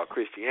talks about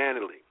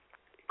Christianity.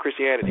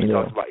 He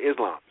talks about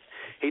Islam.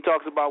 He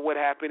talks about what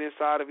happened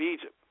inside of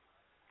Egypt.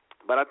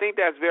 But I think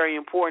that's very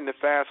important to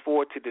fast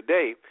forward to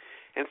today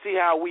and see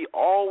how we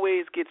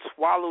always get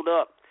swallowed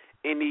up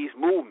in these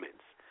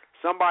movements.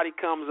 Somebody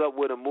comes up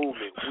with a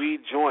movement, we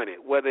join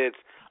it, whether it's,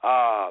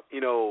 was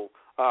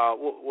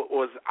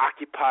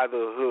Occupy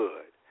the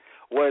Hood,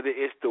 whether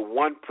it's the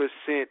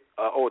 1%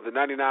 or the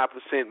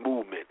 99%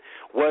 movement,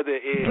 whether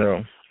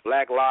it's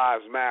Black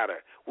Lives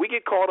Matter. We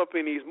get caught up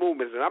in these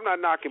movements, and I'm not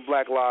knocking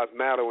Black Lives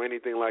Matter or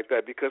anything like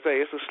that because,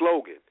 hey, it's a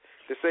slogan.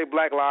 To say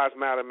Black Lives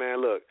Matter, man,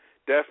 look,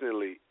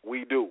 definitely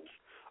we do.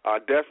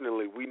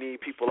 Definitely we need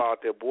people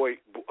out there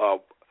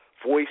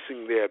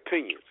voicing their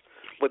opinions.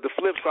 But the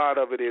flip side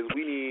of it is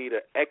we need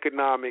an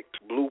economic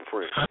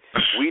blueprint.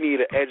 We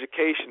need an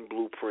education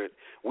blueprint.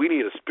 We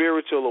need a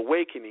spiritual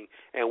awakening,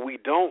 and we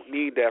don't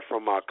need that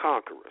from our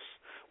conquerors.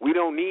 We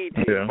don't need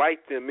to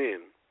invite them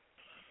in.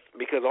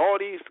 Because all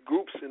these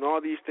groups and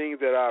all these things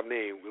that I've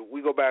named,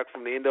 we go back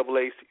from the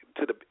NAACP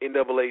to the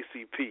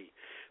NAACP,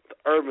 the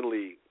Urban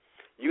League,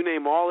 you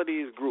name all of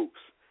these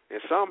groups,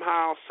 and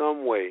somehow,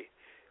 some way,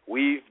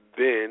 we've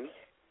been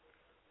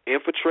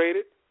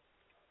infiltrated.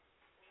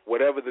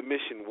 Whatever the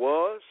mission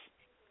was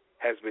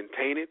has been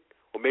tainted,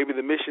 or maybe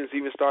the missions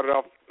even started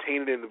off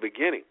tainted in the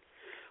beginning.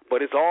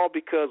 But it's all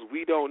because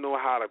we don't know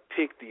how to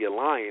pick the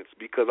alliance,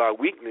 because our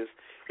weakness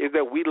is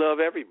that we love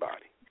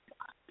everybody.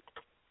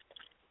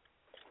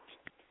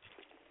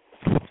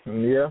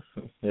 Yeah,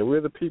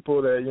 we're the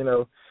people that,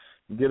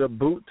 get a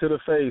boot to the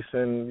face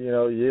and,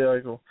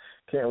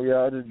 can't we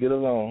all just get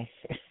along?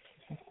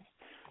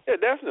 Yeah,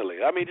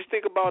 definitely. I mean, just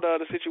think about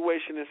the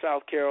situation in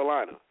South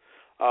Carolina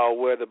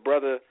where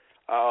the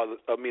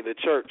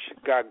church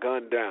got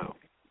gunned down.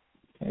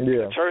 Yeah.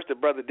 The church that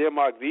Brother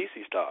Denmark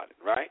Vesey started,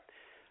 right?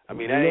 I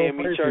mean, that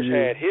AME church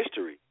had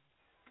history,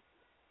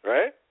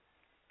 right?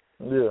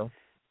 Yeah.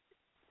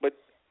 But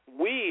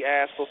we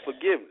ask for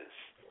forgiveness.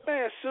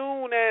 Man, as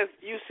soon as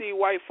you see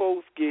white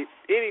folks get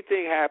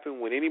anything happen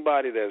with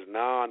anybody that's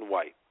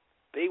non-white,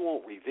 they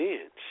want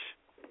revenge.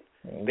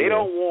 Yeah. They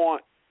don't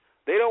want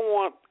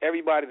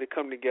everybody to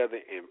come together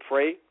and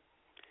pray.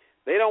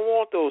 They don't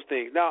want those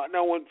things.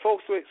 Now when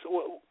folks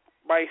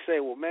might say,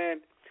 well,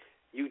 man,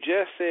 you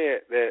just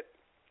said that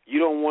you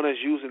don't want us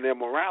using their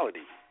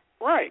morality.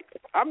 Right.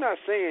 I'm not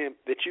saying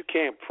that you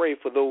can't pray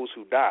for those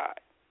who died.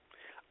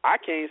 I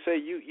can't say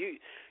you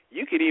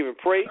could even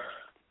pray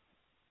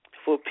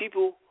for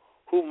people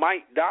who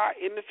might die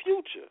in the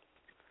future.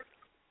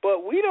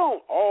 But we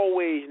don't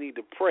always need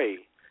to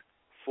pray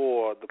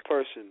for the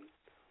person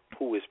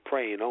who is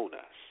preying on us.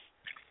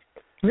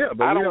 Yeah,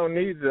 but we don't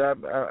need to.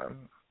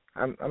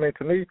 I mean,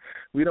 to me,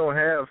 we don't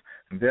have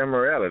their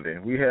morality.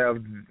 We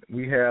have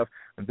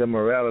the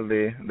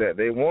morality that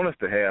they want us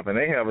to have, and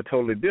they have a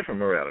totally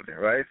different morality,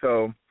 right?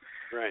 So,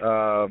 right.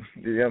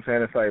 You know what I'm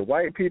saying? It's like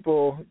white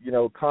people,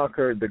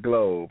 conquered the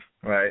globe,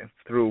 right,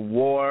 through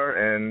war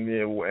and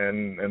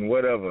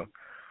whatever.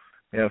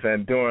 You know what I'm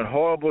saying? Doing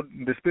horrible,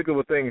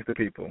 despicable things to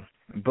people.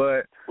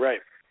 But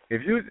right.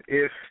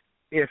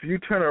 if you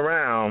turn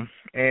around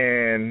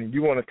and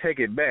you want to take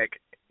it back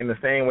in the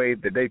same way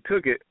that they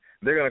took it,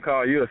 they're going to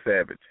call you a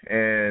savage.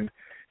 And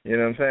you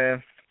know what I'm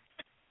saying?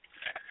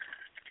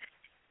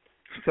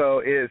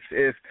 So it's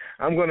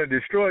I'm going to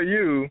destroy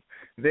you,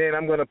 then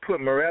I'm going to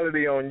put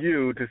morality on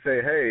you to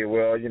say, hey,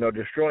 well,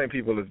 destroying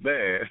people is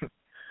bad.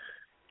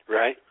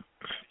 Right.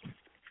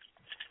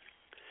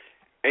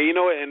 And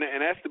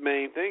and that's the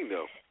main thing,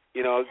 though.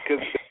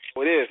 Because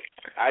what is,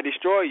 I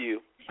destroy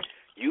you,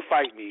 you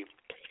fight me,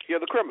 you're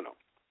the criminal.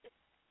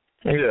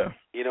 Yeah.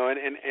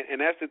 And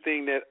that's the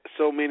thing that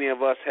so many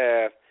of us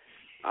have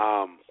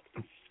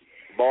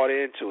bought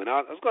into. And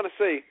I was going to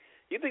say,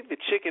 you think the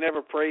chicken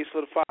ever prays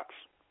for the fox?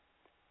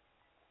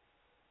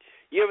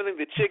 You ever think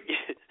the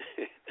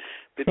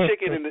the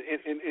chicken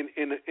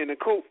in the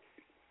coop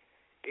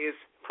is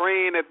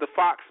praying that the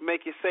fox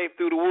make it safe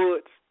through the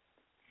woods.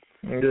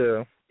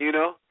 Yeah. You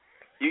know,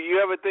 you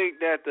ever think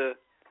that the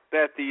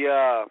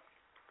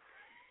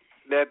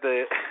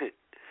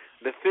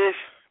the fish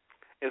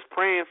is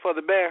praying for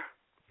the bear?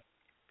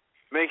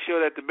 Make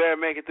sure that the bear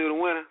make it through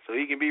the winter so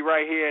he can be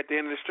right here at the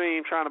end of the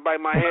stream trying to bite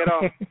my head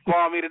off,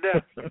 claw me to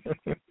death.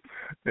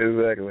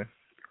 Exactly.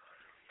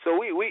 So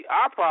we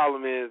our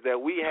problem is that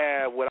we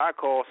have what I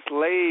call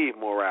slave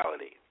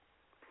morality.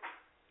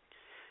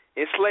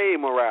 It's slave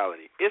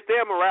morality. It's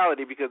their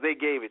morality because they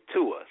gave it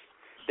to us.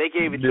 They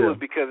gave it to us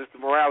because it's the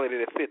morality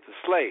that fits a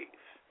slave.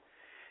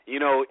 You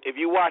know, if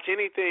you watch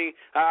anything,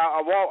 I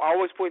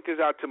always point this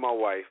out to my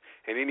wife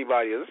and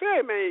anybody else. I say,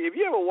 hey, man, if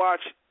you ever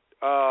watch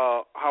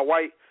how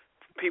white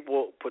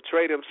people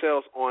portray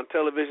themselves on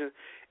television,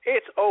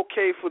 it's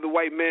okay for the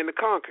white man to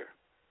conquer.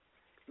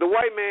 The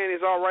white man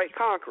is all right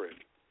conquering.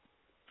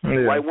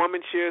 The white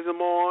woman cheers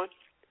him on.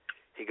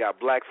 He got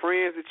black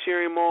friends that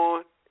cheer him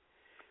on.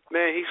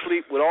 Man, he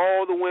sleeps with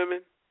all the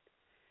women.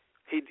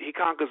 He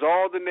conquers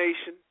all the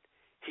nation.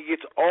 He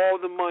gets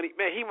all the money.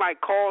 Man, he might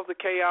cause the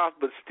chaos,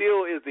 but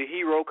still is the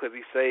hero because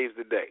he saves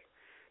the day.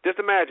 Just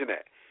imagine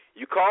that.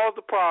 You cause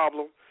the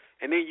problem,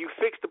 and then you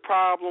fix the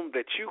problem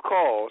that you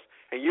caused,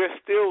 and you're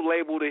still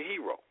labeled a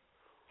hero.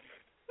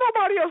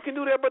 Nobody else can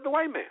do that but the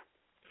white man.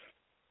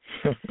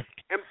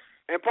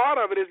 and part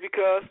of it is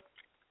because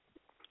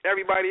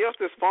everybody else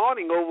that's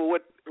fawning over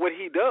what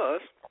he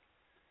does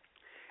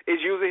is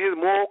using his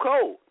moral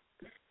code.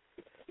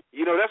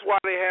 You know, that's why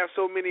they have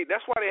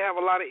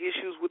a lot of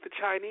issues with the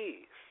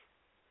Chinese.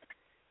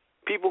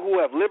 People who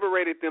have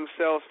liberated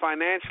themselves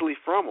financially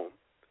from them,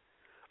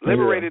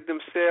 liberated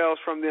themselves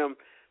from them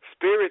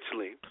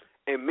spiritually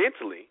and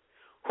mentally,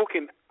 who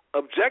can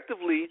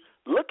objectively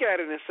look at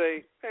it and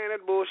say, man,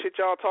 that bullshit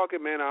y'all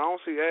talking, man, I don't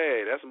see,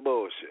 hey, that's some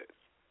bullshit.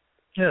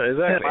 Yeah,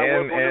 exactly. It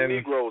might work on the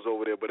Negroes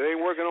over there, but it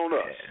ain't working on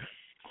us.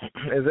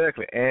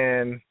 Exactly.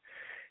 And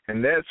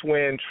that's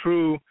when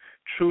true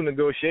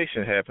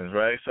negotiation happens,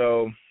 right?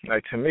 So,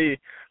 like, to me,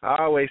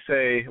 I always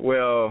say,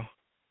 well,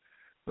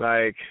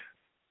 like,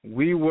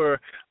 we were,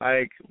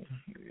 like,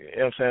 you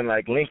know what I'm saying,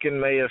 like, Lincoln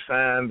may have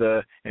signed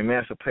the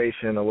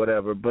Emancipation or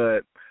whatever,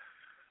 but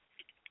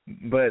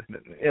you know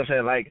what I'm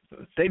saying, like,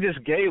 they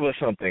just gave us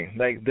something.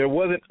 Like, there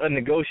wasn't a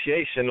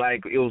negotiation,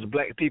 like, it was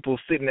black people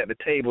sitting at the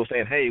table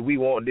saying, hey, we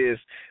want this,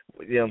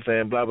 you know what I'm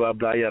saying, blah, blah,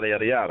 blah, yada,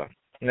 yada, yada.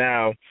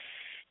 Now,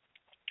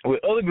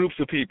 with other groups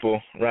of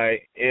people,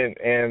 right, and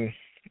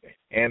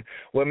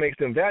what makes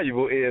them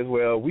valuable is,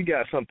 well, we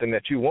got something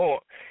that you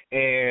want,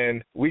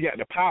 and we got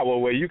the power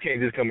where you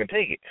can't just come and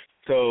take it.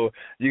 So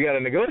you got to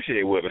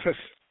negotiate with us.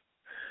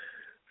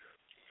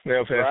 You know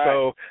what I'm saying? Right.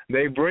 So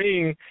they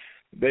bring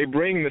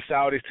the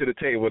Saudis to the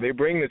table. They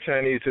bring the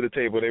Chinese to the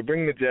table. They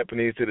bring the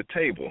Japanese to the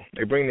table.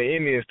 They bring the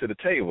Indians to the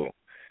table.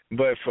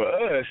 But for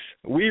us,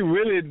 we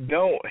really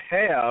don't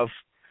have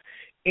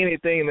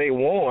anything they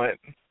want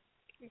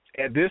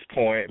at this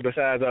point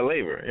besides our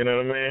labor. You know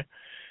what I mean?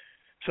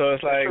 So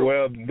it's like,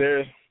 well,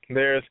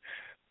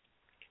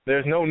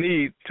 there's no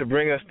need to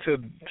bring us to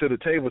the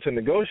table to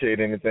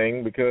negotiate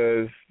anything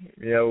because,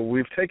 you know,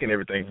 we've taken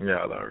everything from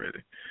y'all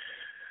already.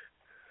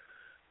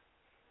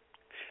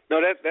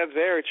 No, that's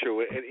very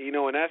true. And, you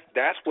know, and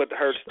that's what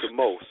hurts the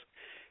most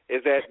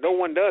is that no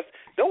one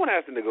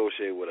has to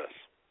negotiate with us.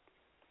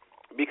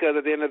 Because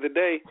at the end of the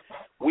day,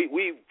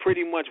 we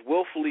pretty much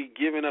willfully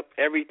given up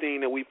everything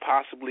that we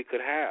possibly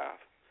could have.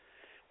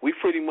 We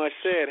pretty much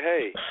said,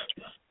 hey,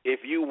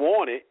 if you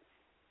want it,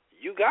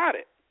 you got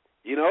it.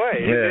 You know,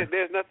 hey,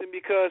 there's nothing,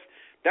 because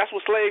that's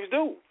what slaves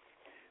do.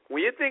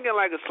 When you're thinking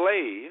like a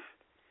slave,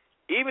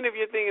 even if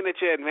you're thinking that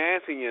you're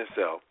advancing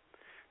yourself,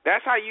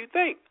 that's how you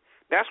think.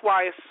 That's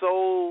why it's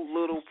so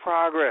little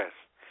progress.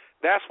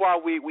 That's why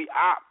we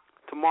opt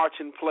to march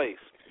in place.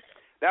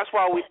 That's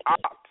why we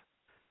opt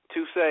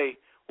to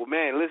say, well,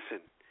 man,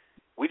 listen,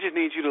 we just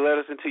need you to let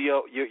us into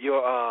your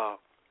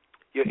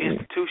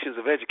institutions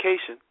of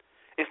education,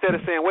 instead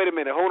of saying, wait a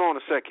minute, hold on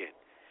a second.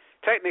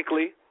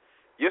 Technically,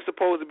 you're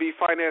supposed to be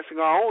financing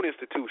our own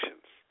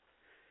institutions.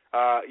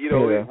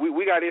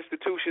 We got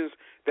institutions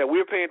that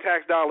we're paying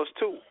tax dollars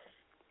to.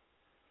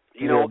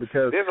 You know,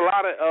 there's a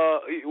lot of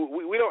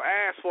we don't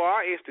ask for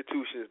our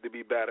institutions to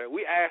be better.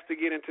 We ask to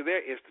get into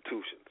their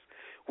institutions.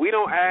 We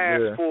don't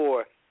ask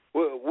for.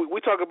 We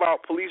talk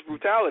about police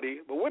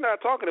brutality, but we're not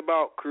talking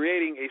about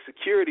creating a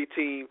security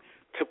team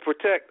to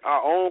protect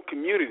our own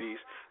communities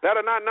that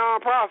are not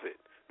nonprofit.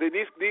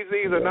 These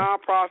things are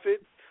nonprofit.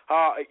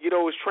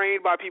 It's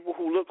trained by people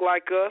who look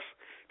like us,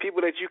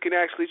 people that you can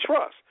actually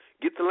trust.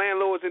 Get the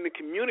landlords in the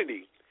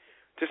community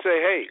to say,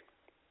 hey,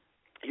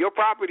 your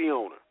property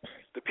owner,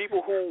 the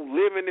people who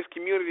live in this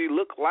community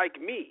look like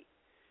me.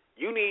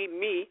 You need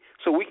me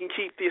so we can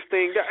keep this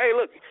thing down. Hey,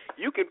 look,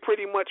 you can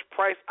pretty much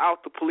price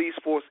out the police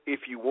force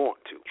if you want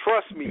to.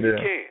 Trust me, you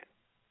can.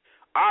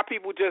 Our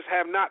people just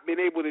have not been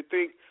able to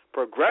think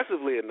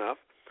progressively enough,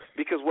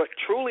 because what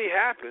truly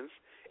happens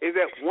is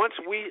that once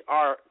we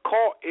are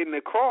caught in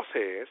the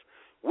crosshairs,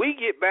 we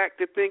get back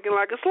to thinking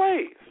like a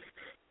slave.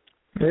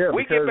 Yeah,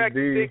 we get back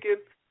to thinking.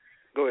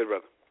 Go ahead,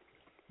 brother.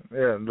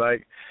 Yeah,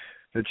 like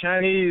the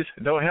Chinese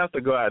don't have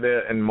to go out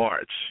there and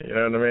march. You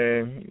know what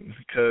I mean?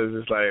 Because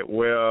it's like,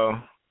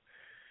 well,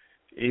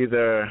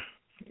 either,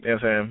 you know what I'm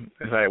saying?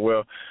 It's like,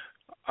 well,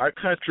 our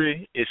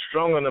country is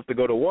strong enough to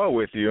go to war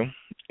with you,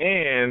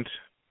 and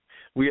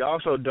we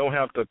also don't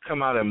have to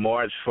come out and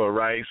march for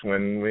rights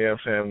when, you know what I'm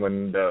saying,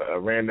 when a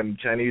random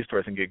Chinese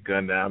person get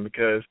gunned down,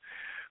 because,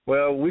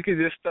 well, we could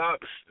just stop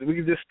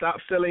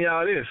selling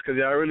y'all this because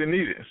y'all really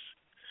need this.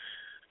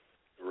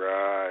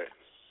 Right.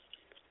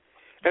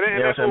 And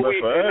that's what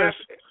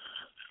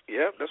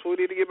that's what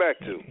we need to get back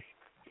to.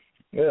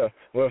 Yeah.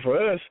 Well,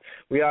 for us,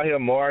 we out here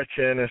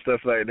marching and stuff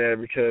like that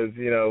because,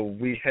 you know,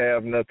 we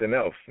have nothing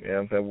else. You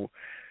know what I'm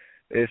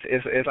saying?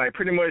 It's like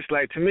pretty much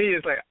like, to me,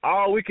 it's like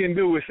all we can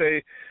do is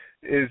say,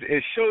 is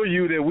show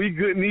you that we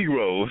good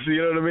Negroes, you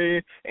know what I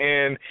mean?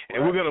 And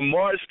we're going to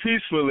march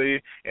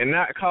peacefully and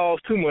not cause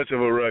too much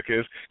of a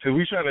ruckus because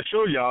we're trying to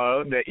show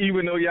y'all that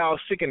even though y'all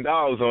sicking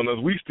dogs on us,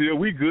 we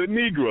good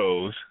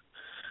Negroes.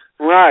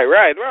 Right.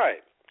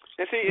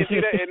 And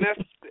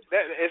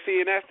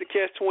that's the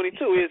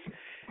catch-22 is,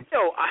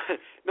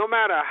 no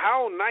matter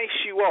how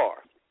nice you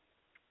are,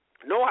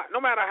 no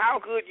matter how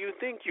good you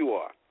think you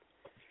are,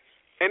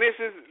 and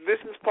this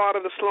is part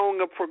of the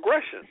slowing of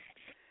progression.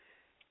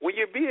 When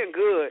you're being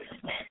good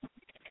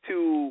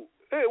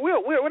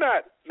we're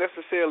not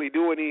necessarily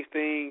doing these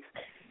things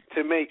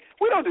to make.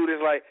 We don't do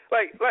this like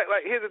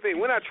here's the thing.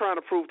 We're not trying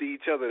to prove to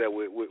each other that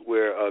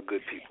we're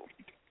good people,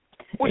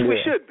 which we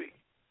should be.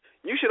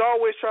 You should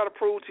always try to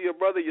prove to your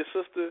brother, your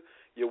sister,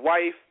 your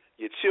wife,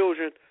 your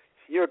children,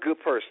 you're a good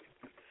person.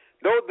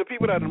 Those the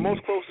people that are the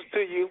most closest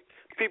to you,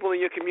 people in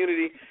your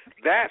community,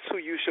 that's who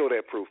you show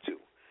that proof to.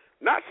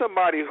 Not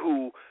somebody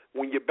who,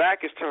 when your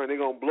back is turned,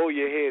 they're going to blow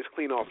your heads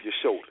clean off your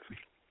shoulders.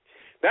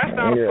 That's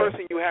not a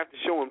person you have to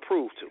show and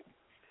prove to.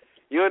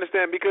 You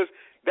understand? Because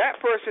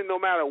that person,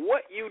 no matter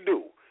what you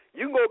do,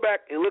 you can go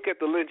back and look at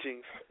the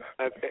lynchings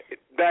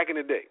back in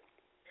the day.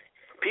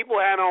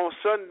 People had on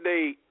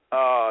Sunday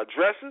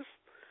dresses,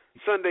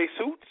 Sunday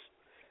suits,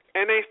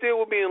 and they still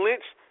were being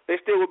lynched.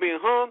 They still were being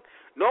hung.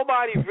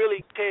 Nobody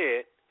really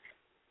cared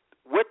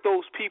what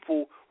those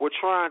people were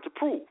trying to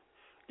prove.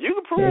 You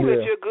can prove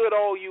that you're good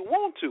all you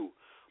want to,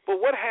 but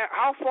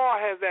how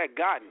far has that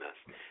gotten us?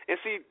 And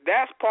see,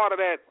 that's part of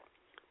that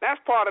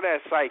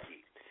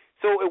psyche.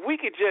 So if we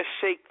could just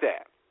shake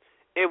that,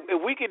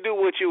 if we could do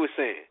what you were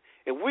saying,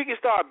 if we could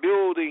start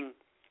building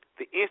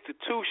the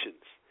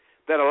institutions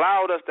that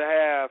allowed us to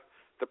have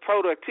the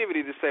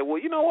productivity to say,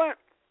 well, you know what,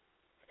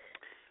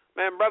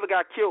 man, brother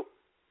got killed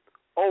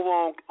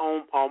over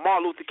on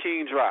Martin Luther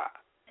King Drive.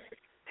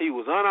 He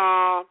was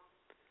unarmed,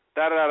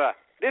 da-da-da-da.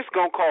 This is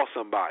going to cost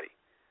somebody.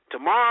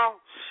 Tomorrow,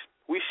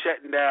 we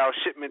shutting down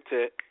shipment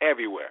to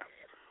everywhere.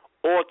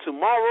 Or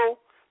tomorrow,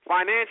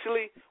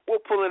 financially,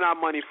 we're pulling our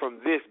money from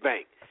this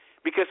bank.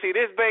 Because, see,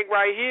 this bank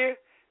right here,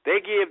 they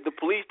give the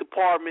police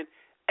department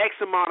X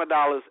amount of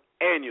dollars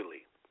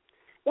annually.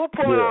 We're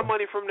pulling our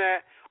money from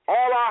that.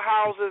 All our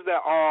houses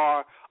that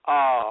are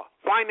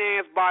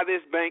financed by this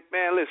bank,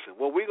 man, listen,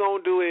 what we're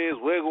going to do is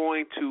we're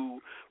going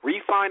to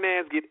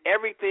refinance, get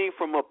everything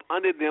from up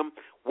under them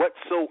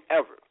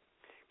whatsoever.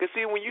 Because,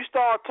 see, when you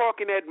start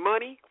talking that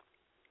money,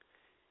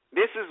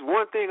 this is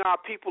one thing our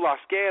people are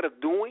scared of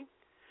doing.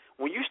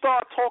 When you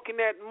start talking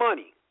that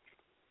money,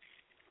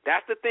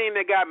 that's the thing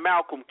that got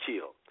Malcolm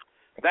killed.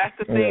 That's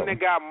the thing that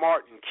got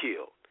Martin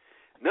killed.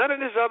 None of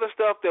this other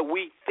stuff that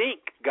we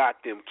think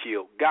got them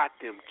killed.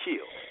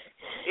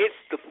 It's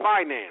the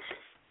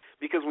finances.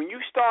 Because when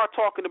you start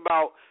talking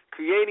about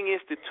creating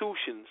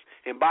institutions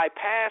and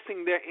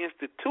bypassing their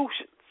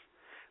institutions,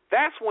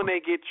 that's when they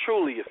get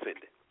truly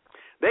offended.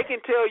 They can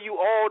tell you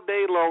all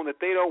day long that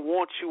they don't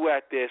want you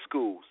at their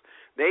schools.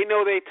 They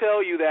know they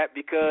tell you that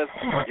because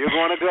you're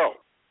going to go.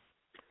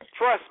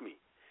 Trust me.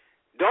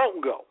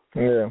 Don't go.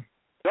 Yeah.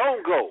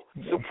 Don't go.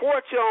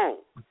 Support your own.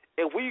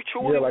 If we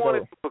truly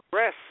wanted to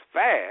progress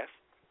fast,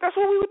 that's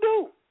what we would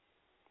do.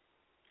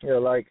 Yeah,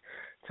 like,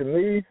 to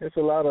me, it's a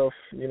lot of,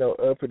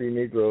 uppity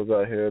Negroes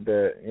out here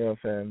that, you know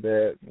what I'm saying,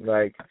 that,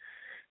 like,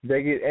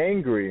 they get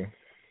angry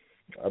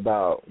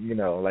about,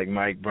 like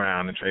Mike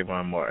Brown and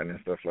Trayvon Martin and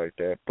stuff like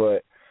that.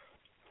 But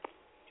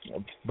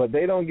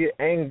they don't get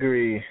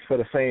angry for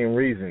the same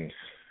reasons,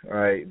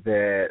 right,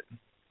 that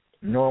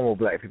normal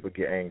black people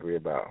get angry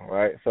about,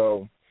 right?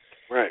 So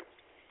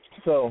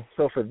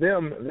for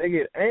them, they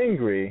get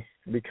angry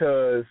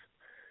because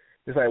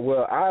it's like,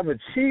 well, I've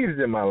achieved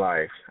in my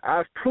life.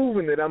 I've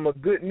proven that I'm a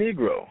good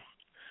Negro.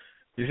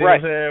 You see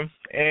what I'm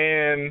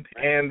saying?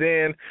 And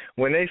then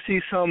when they see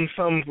some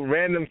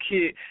random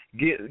kid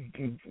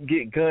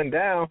get gunned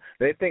down,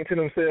 they think to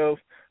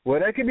themselves, well,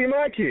 that could be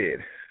my kid.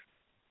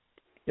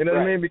 You know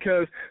what I mean?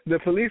 Because the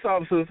police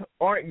officers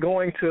aren't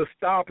going to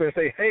stop and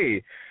say,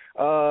 hey,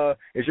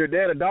 is your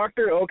dad a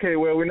doctor? Okay,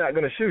 well, we're not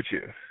going to shoot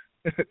you.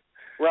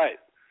 Right.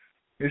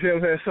 You see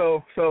what I'm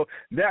saying? So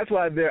that's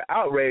why they're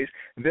outraged.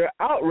 They're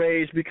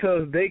outraged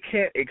because they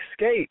can't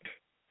escape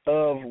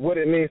of what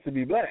it means to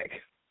be black.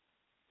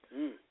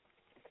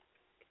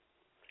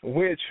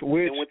 which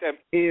that,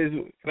 is.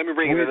 Let me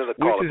bring in another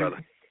caller,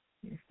 brother.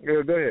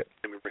 Go ahead.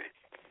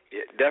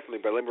 Definitely,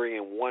 but let me bring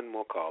in one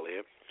more caller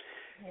here.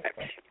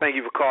 Thank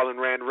you for calling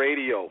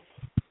RantRadio.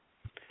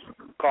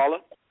 Caller?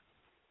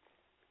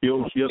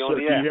 Yes, sir. Can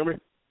you hear me?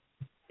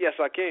 Yes,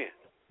 I can.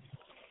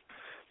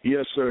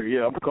 Yes, sir.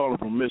 Yeah, I'm calling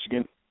from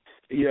Michigan.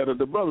 Yeah,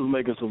 the brother's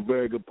making some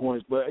very good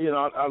points, but,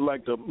 I'd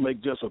like to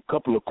make just a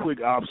couple of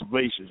quick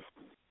observations.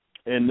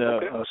 And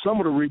some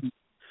of the reasons,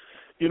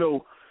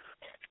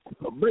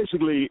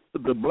 basically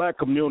the black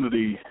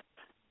community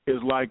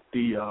is like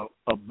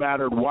a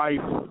battered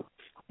wife,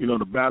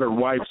 the battered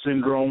wife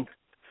syndrome.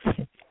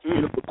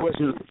 The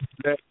question is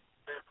that,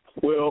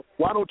 well,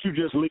 why don't you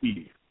just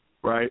leave,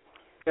 right?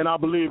 And I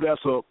believe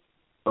that's an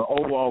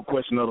overall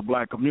question of the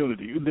black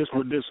community. This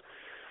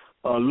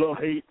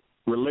love-hate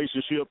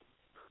relationship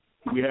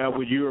we have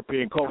with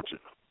European culture,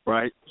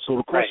 right? So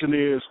the question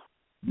is,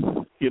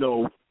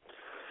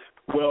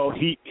 well,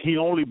 he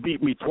only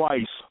beat me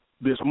twice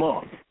this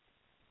month.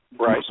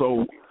 Right.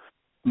 So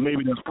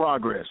maybe that's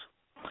progress.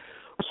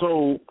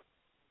 So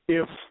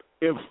if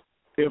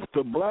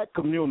the black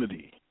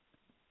community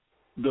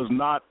does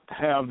not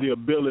have the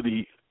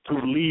ability to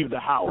leave the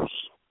house,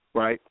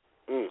 right?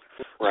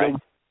 Right.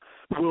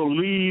 So we'll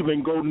leave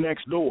and go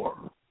next door.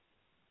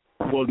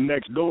 Well,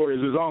 next door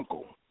is his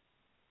uncle,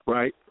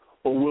 right?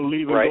 Or we'll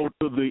leave and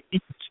go to the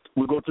east.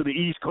 We'll go to the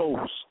East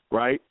Coast,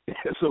 right?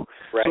 So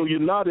you're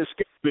not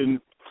escaping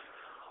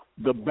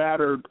the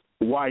battered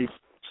wife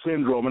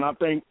syndrome. And I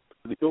think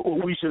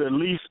we should at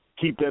least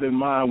keep that in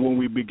mind when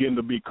we begin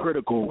to be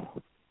critical,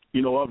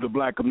 of the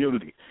black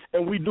community.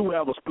 And we do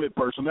have a split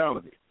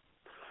personality.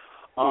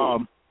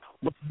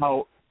 But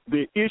now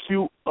the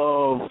issue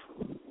of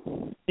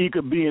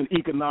being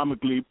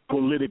economically,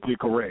 politically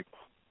correct.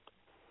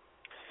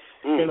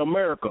 In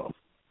America,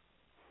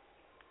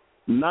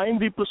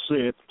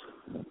 90%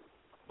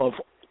 of,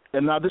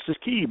 and now this is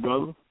key,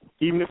 brother,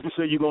 even if you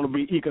say you're going to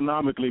be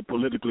economically,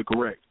 politically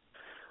correct,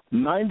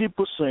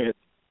 90%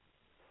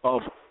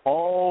 of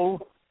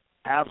all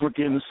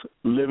Africans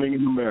living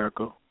in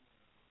America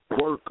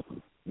work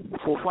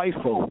for white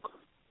folk.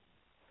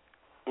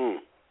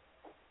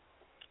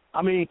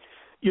 I mean,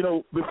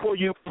 before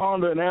you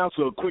ponder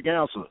a quick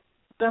answer,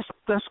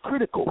 that's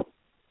critical.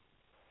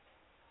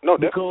 No,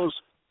 because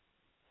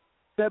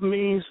that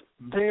means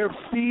they're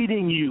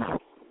feeding you,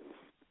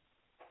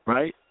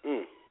 right?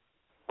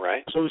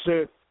 Right. So he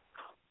said,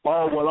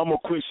 oh, well, I'm going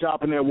to quit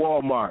shopping at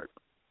Walmart.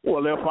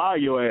 Well, they'll fire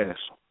your ass,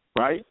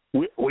 right?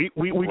 We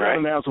got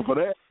an answer for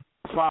that.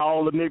 Fire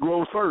all the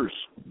Negroes first.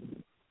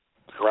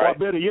 Right. Or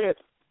better yet,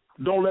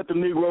 don't let the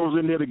Negroes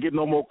in there to get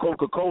no more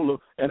Coca-Cola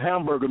and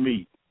hamburger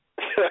meat.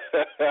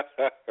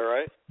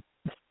 Right.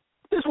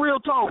 It's real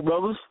talk,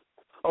 brothers.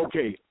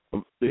 Okay,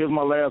 here's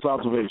my last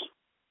observation.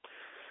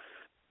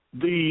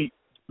 The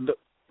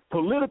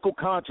political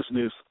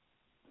consciousness,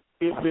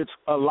 if it's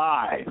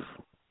alive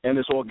and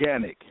it's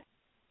organic,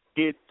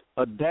 it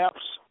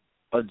adapts,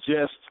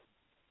 adjusts,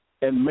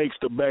 and makes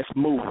the best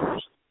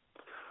moves.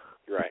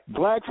 Right.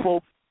 Black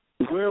folk,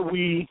 where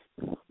we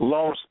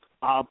lost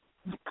our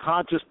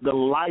the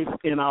life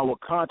in our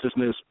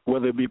consciousness,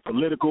 whether it be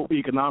political,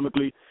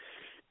 economically,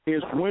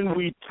 is when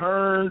we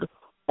turned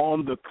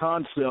on the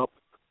concept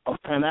of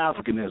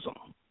Pan-Africanism.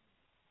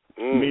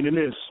 Meaning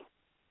this.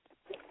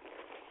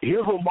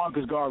 Here's what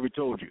Marcus Garvey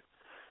told you.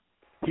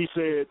 He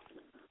said,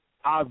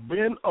 I've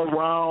been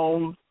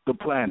around the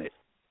planet,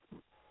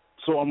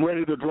 so I'm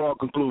ready to draw a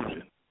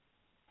conclusion.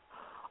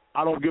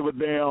 I don't give a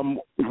damn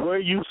where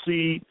you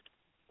see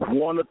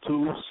one or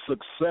two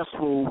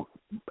successful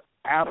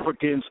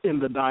Africans in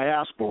the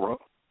diaspora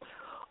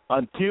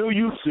until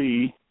you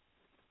see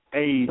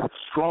a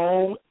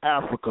strong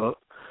Africa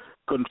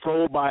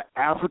controlled by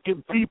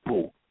African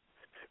people.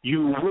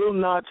 You will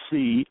not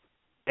see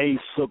a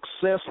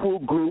successful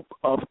group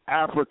of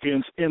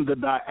Africans in the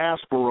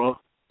diaspora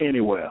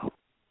anywhere.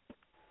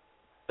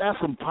 That's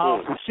some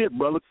powerful shit,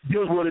 brother.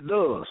 Here's what it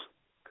does.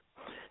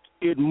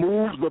 It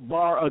moves the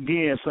bar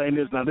again, saying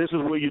this. Now, this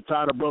is where you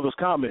tie the brother's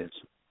comments.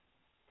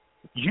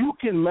 You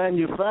can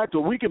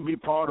manufacture, we can be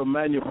part of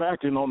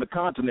manufacturing on the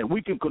continent.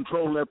 We can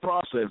control that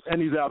process,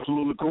 and he's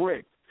absolutely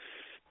correct.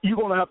 You're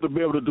going to have to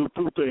be able to do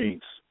two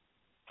things.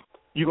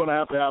 You're going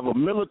to have a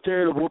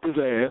military to whoop his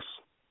ass,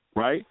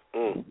 right?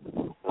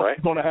 Right.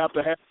 You're going to have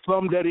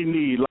some that he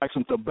needs, like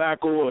some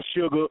tobacco or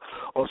sugar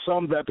or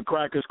some that the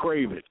crackers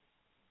crave it.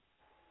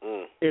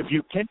 If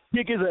you can't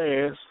kick his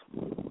ass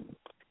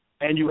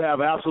and you have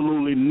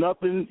absolutely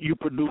nothing, you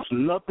produce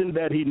nothing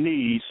that he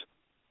needs,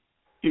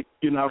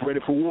 you're not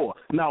ready for war.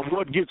 Now,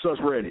 what gets us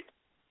ready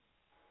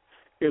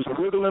is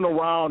wiggling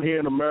around here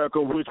in America,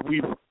 which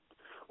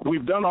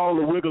we've done all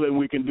the wiggling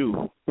we can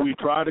do. We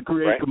tried to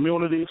create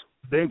communities,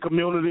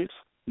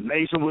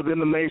 nation within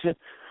the nation.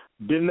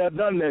 Been there,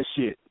 done that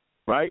shit,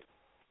 right?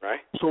 Right.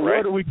 So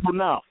where do we go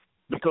now?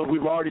 Because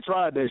we've already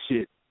tried that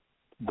shit.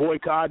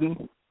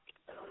 Boycotting.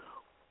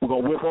 We're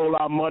going to withhold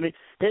our money.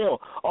 Hell,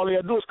 all they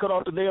got to do is cut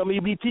off the damn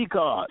EBT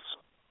cards.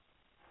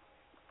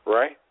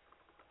 Right.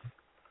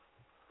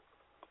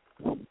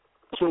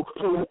 So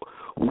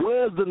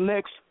where's the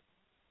next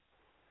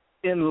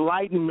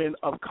enlightenment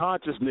of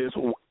consciousness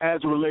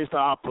as it relates to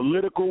our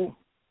political,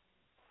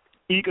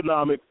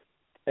 economic,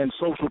 and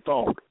social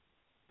thought?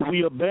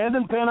 We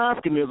abandoned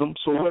Pan-Africanism,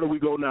 so where do we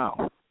go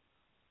now?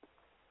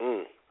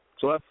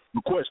 So that's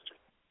the question.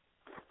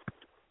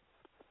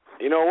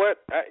 You know what?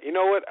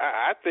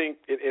 I think,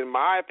 in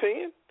my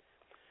opinion,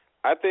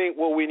 I think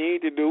what we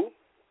need to do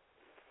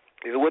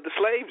is what the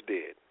slaves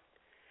did.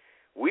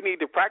 We need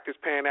to practice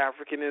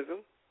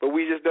Pan-Africanism, but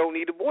we just don't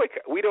need to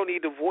boycott. We don't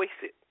need to voice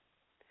it.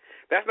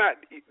 That's not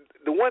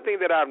the one thing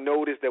that I've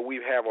noticed that we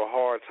have a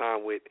hard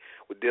time with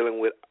dealing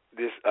with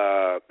this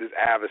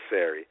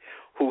adversary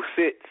who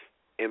sits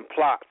and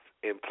plots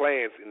and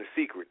plans in the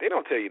secret. They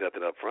don't tell you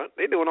nothing up front.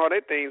 They're doing all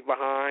their things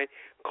behind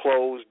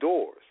closed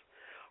doors.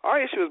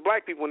 Our issue as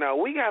black people now,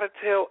 we got to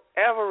tell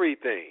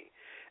everything,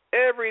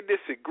 every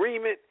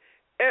disagreement,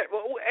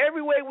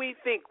 every way we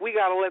think. We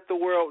got to let the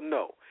world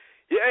know.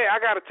 Yeah, hey, I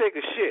got to take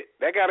a shit.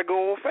 That got to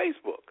go on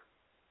Facebook.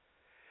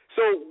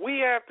 So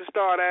we have to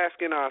start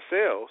asking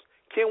ourselves,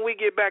 can we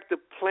get back to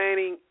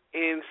planning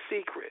in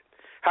secret?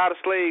 How the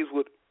slaves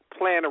would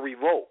plan a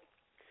revolt.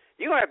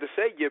 You don't have to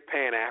say you're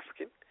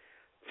Pan-African.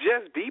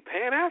 Just be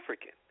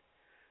Pan-African.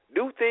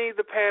 Do things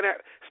the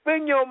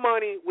Spend your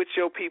money with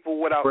your people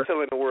without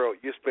telling the world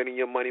you're spending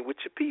your money with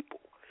your people.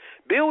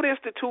 Build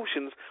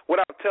institutions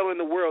without telling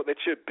the world that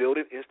you're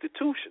building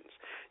institutions.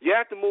 You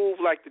have to move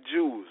like the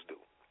Jews do.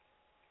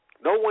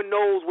 No one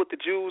knows what the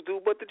Jews do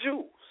but the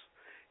Jews.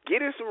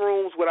 Get in some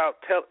rooms without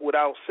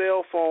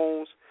cell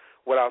phones,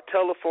 without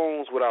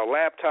telephones, without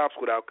laptops,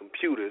 without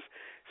computers.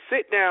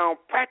 Sit down,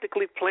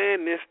 practically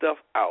plan this stuff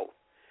out.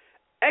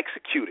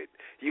 Execute it.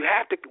 We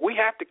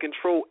have to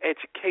control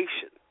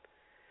education.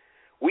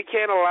 We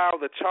can't allow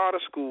the charter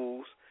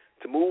schools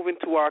to move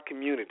into our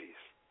communities,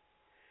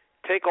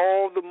 take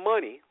all the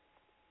money,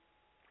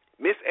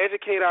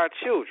 miseducate our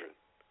children,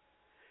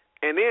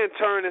 and then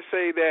turn and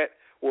say that,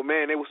 well,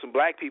 man, there were some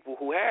black people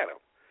who had them.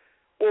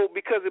 Well,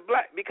 because it's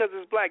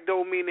black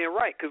don't mean they're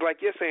right. Because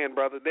like you're saying,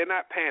 brother, they're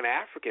not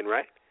Pan-African,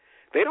 right?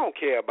 They don't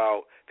care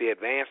about the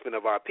advancement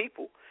of our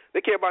people.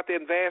 They care about the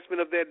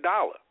advancement of their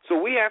dollar. So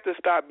we have to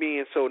stop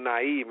being so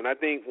naive. And I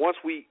think once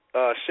we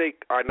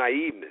shake our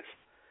naiveness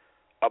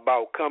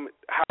about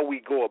how we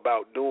go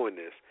about doing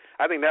this,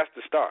 I think that's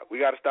the start. We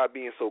got to stop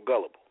being so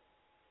gullible.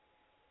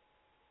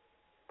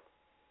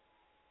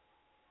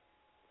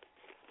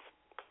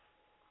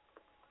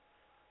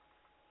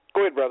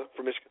 Go ahead, brother,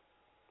 from Michigan.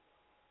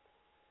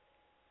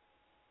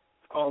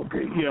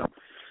 Okay, yeah.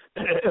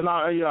 And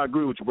I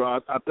agree with you, bro.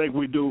 I think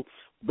we do.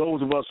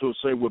 Those of us who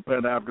say we're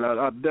Pan-African,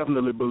 I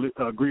definitely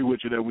agree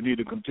with you that we need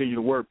to continue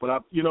to work.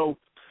 But even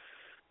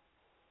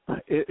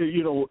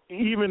in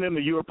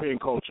the European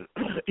culture,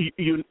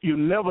 you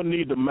never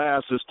need the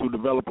masses to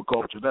develop a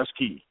culture. That's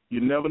key. You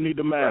never need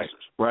the masses,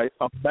 right?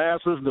 A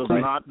masses does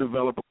not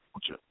develop a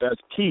culture. That's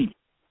key.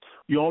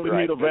 You only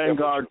need a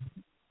vanguard.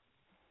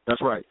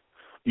 That's right.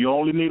 You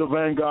only need a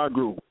vanguard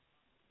group.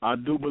 I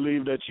do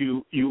believe that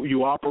you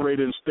operate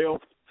in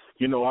stealth.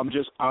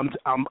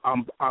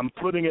 I'm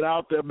putting it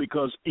out there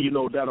because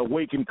that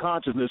awakened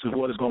consciousness is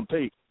what it's going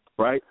to take,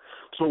 right?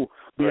 So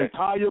the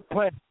entire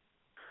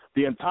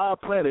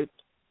planet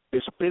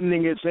is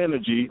spending its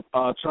energy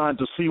trying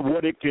to see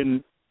what it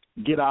can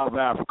get out of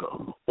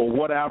Africa or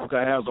what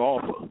Africa has to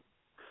offer.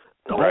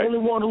 The only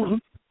one who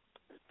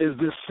is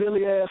this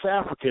silly ass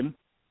African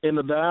in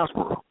the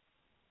diaspora,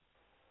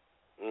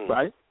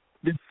 right?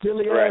 This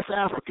silly ass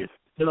African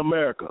in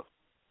America,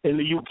 in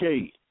the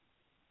UK,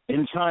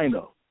 in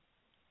China,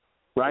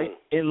 right?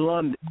 In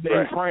London,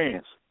 in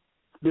France.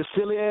 This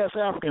silly ass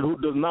African who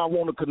does not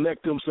want to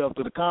connect himself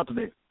to the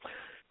continent.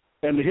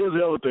 And here's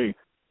the other thing.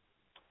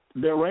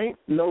 There ain't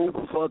no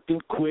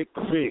fucking quick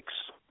fix.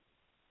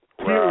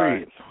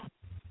 Period.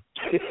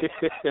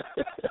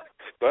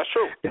 That's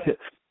true.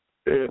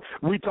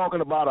 We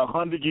talking about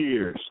 100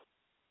 years,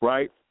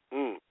 right?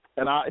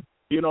 And I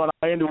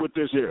ended with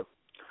this here.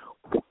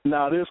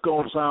 Now, this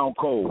going to sound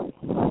cold,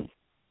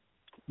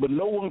 but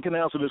no one can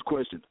answer this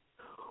question.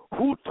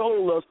 Who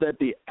told us that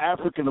the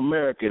African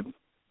American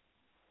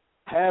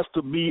has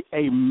to be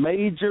a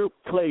major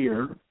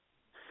player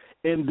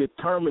in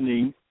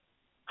determining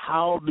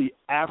how the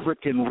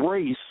African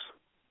race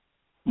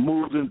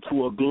moves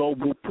into a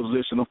global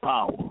position of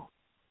power?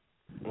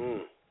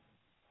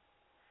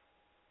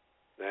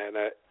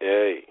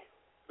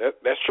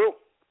 That's true.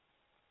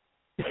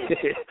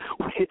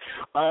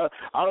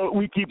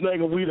 We keep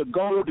thinking we the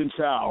golden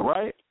child,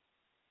 right?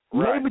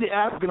 Maybe the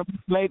African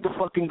made the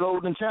fucking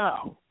golden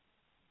child.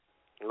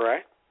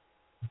 Right.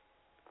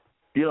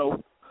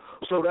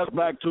 So that's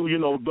back to,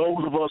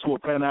 those of us who are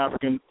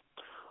Pan-African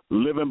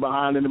living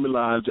behind enemy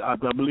lines. I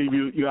believe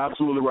you're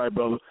absolutely right,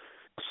 brother.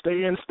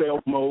 Stay in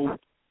stealth mode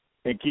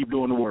and keep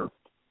doing the work.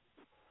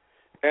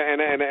 And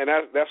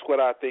that's what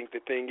I think the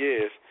thing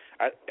is.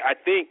 I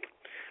think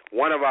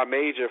one of our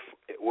major,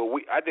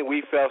 I think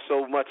we fell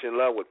so much in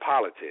love with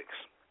politics.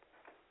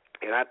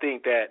 And I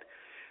think that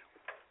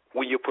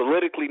when you're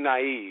politically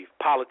naive,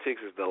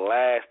 politics is the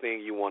last thing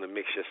you want to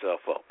mix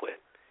yourself up with.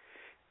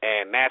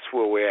 And that's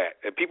where we're at.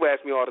 And people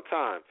ask me all the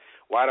time,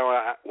 why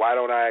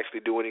don't I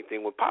actually do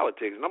anything with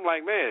politics? And I'm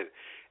like, man,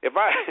 if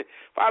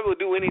I would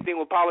do anything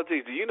with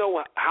politics, do you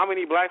know how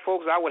many black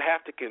folks I would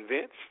have to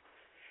convince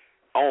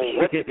on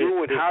what to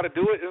do and how to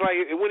do it? It's like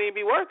it wouldn't even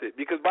be worth it,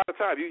 because by the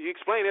time you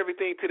explain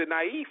everything to the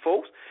naive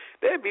folks,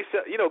 they'd be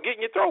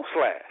getting your throat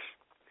slashed.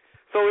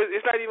 So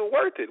it's not even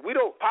worth it.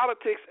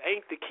 Politics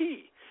ain't the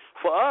key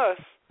for us.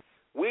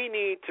 We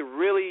need to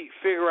really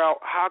figure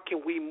out how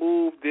can we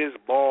move this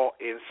ball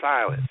in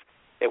silence.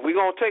 If we're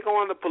gonna take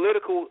on the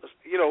political,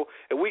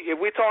 if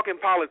we're talking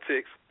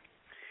politics,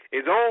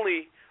 it's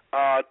only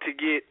to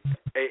get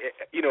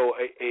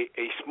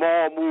a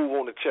small move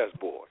on the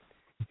chessboard.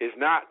 It's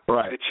not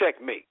the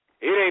checkmate.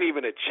 It ain't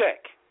even a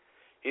check.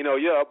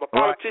 A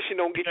politician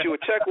don't get you a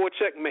check or a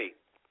checkmate.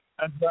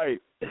 That's right.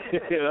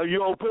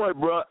 You're on point,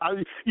 bro.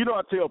 I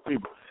tell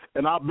people,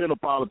 and I've been a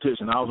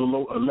politician. I was an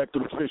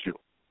elected official.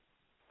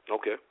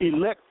 Okay.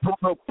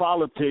 Electoral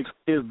politics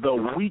is the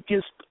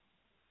weakest,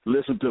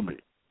 listen to me,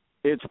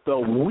 it's the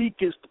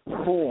weakest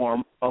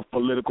form of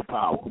political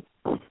power.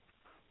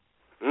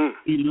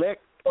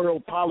 Electoral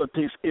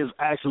politics is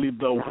actually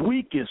the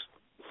weakest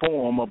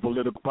form of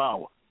political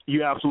power.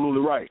 You're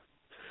absolutely right.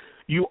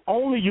 You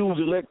only use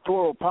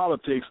electoral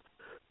politics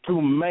to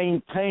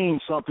maintain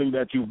something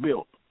that you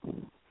built.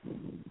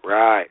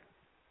 Right.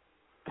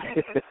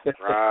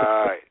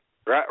 Right.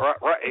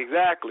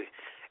 Exactly.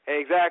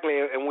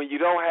 And when you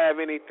don't have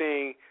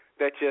anything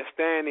that you're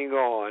standing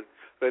on,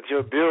 that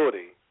you're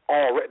building,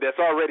 that's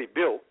already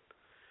built,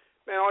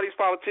 man, all these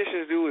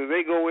politicians do is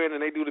they go in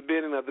and they do the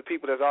bidding of the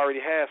people that already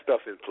have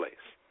stuff in place.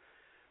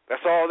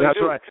 That's all they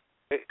do. That's right.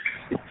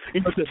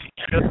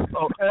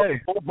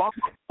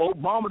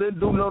 Obama didn't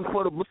do nothing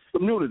for the black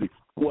community.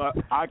 Well,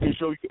 I can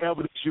show you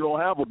evidence you don't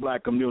have a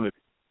black community.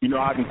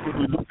 I can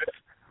quickly do that.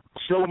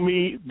 Show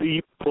me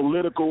the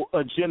political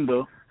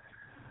agenda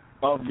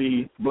of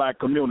the black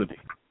community.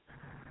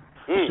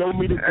 Show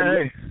me the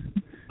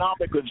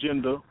economic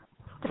agenda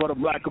for the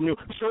black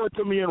community. Show it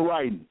to me in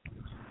writing.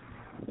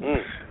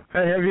 Hey,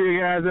 have you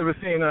guys ever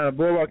seen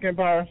Boardwalk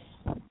Empire?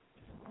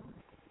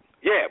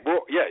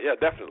 Yeah,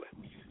 definitely.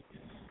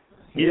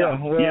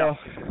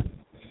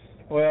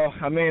 Well,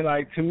 I mean,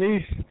 to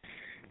me,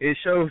 it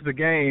shows the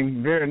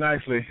game very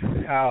nicely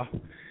how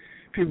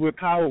people with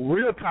power,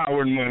 real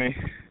power and money,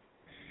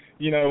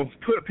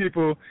 put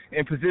people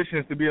in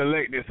positions to be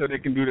elected so they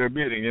can do their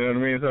bidding. You know what I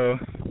mean? So.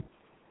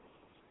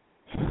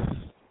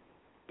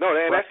 No,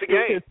 and that's the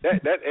game.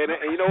 And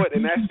you know what?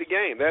 And that's the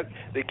game.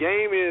 The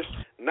game is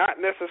not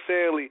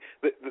necessarily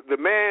the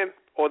man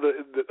or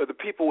the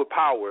people with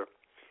power.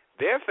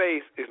 Their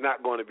face is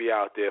not going to be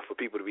out there for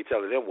people to be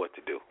telling them what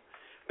to do.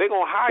 They're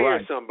going to hire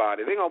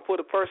somebody. They're going to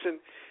put a person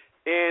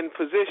in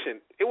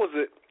position. It was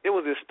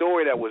a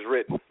story that was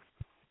written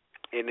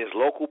in this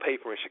local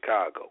paper in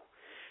Chicago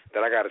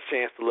that I got a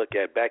chance to look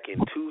at back in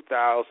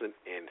 2007.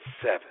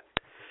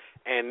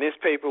 And this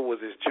paper was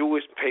this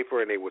Jewish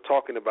paper, and they were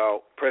talking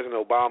about President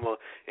Obama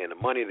and the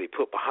money they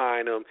put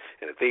behind him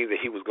and the things that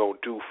he was going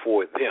to do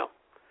for them.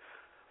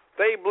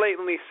 They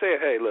blatantly said,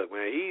 hey, look,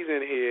 man, he's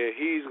in here.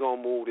 He's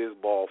going to move this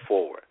ball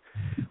forward.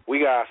 We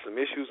got some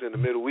issues in the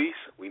Middle East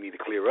we need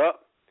to clear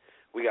up.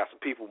 We got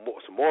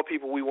some more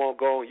people we want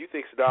gone. You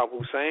think Saddam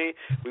Hussein,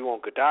 we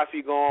want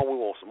Gaddafi gone. We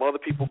want some other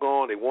people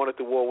gone. They wanted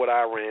the war with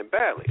Iran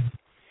badly.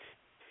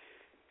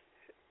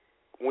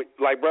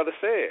 Like Brother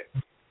said,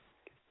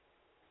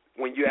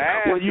 when you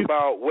ask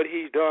about what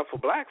he's done for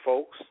black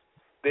folks,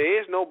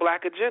 there is no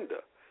black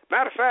agenda.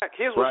 Matter of fact,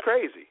 here's what's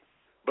crazy.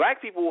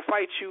 Black people will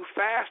fight you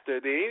faster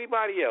than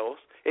anybody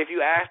else if you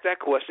ask that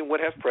question,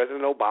 what has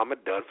President Obama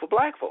done for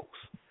black folks?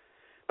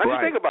 Now,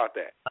 just think about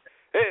that.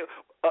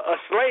 A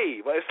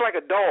slave, it's like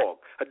a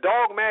dog. A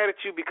dog mad at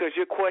you because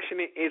you're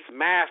questioning its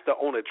master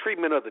on the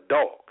treatment of the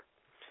dog.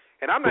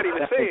 And I'm not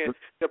even saying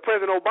that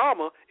President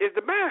Obama is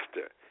the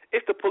master.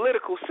 It's the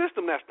political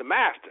system that's the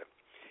master.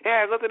 It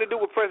has nothing to do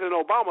with President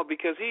Obama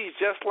because he's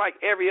just like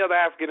every other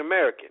African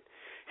American.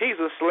 He's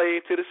a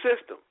slave to the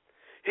system.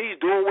 He's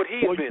doing what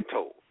he's been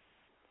told.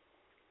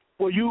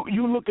 Well, you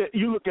look at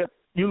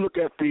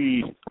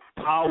the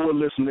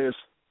powerlessness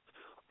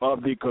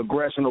of the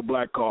Congressional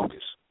Black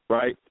Caucus,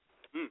 right?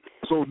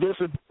 So this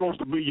is supposed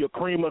to be your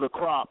cream of the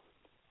crop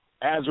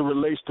as it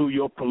relates to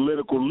your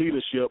political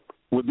leadership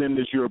within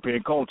this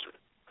European culture.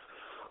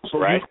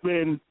 So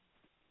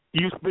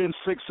you spend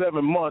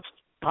 6-7 months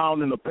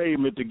pounding the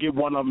pavement to get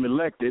one of them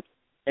elected,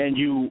 and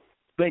you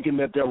thinking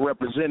that they're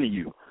representing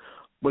you.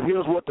 But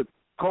here's what the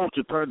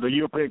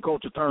European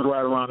culture turns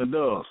right around and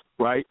does,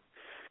 right?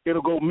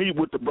 It'll go meet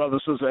with the brother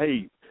and sister,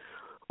 hey,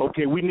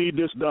 okay, we need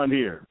this done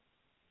here.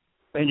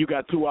 And you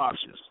got two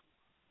options.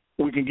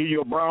 We can give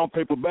you a brown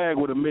paper bag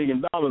with $1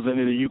 million in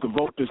it and you can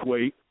vote this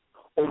way,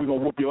 or we're going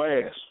to whoop your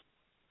ass.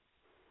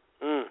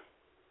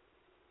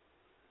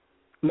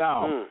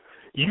 Now,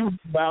 you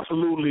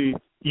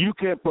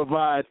can't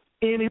provide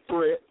any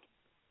threat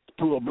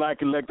to a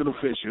black elected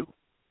official,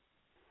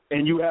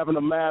 and you haven't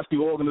amassed the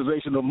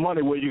organization of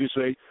money where you can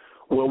say,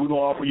 well, we're going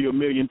to offer you $1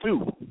 million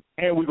too,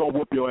 and we're going to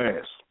whoop your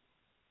ass.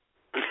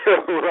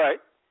 Right.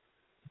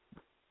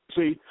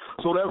 See,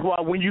 so that's why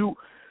when you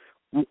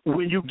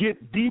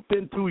get deep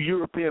into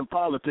European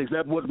politics,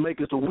 that's what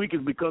makes it so weak,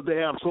 is because they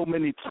have so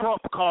many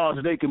trump cards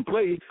they can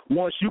play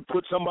once you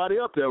put somebody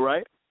up there,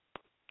 right?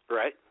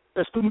 Right.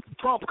 That's too many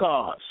trump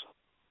cards.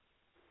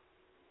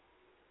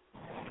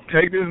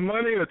 Take this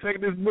money or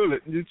take this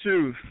bullet. You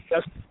choose.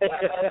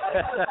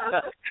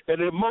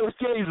 And in most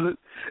cases,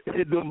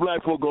 the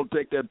black folk gonna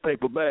take that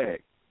paper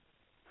bag.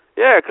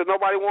 Yeah, because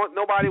nobody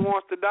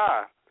wants to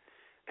die,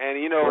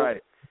 and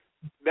right.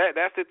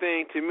 That's the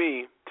thing to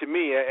me,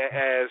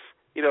 as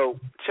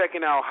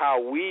checking out how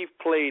we've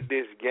played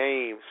this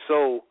game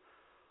so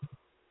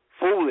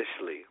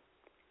foolishly.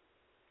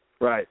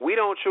 Right. We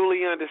don't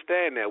truly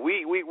understand that.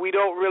 We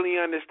don't really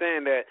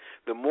understand that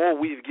the more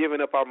we've given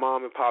up our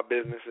mom and pop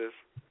businesses,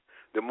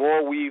 the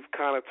more we've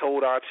kind of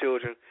told our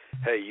children,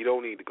 hey, you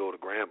don't need to go to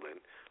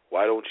Grambling.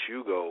 Why don't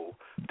you go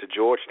to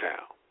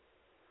Georgetown?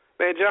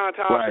 Man, John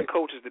Thompson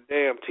coaches the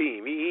damn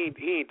team. He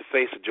ain't the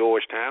face of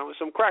Georgetown. It's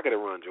some cracker that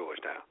run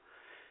Georgetown.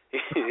 It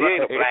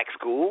ain't a black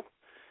school.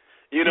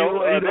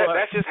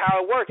 That's just how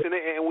it works. And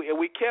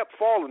we kept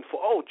falling for,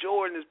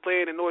 Jordan is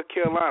playing in North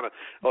Carolina.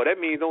 Oh, that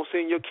means don't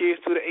send your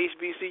kids to the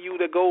HBCU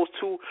that goes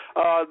to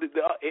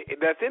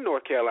that's in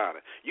North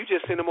Carolina. You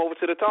just send them over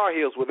to the Tar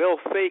Heels where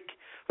they'll fake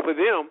for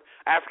them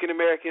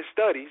African-American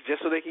studies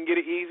just so they can get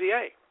an easy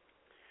A.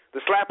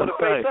 The slap in the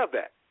face of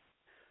that.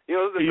 The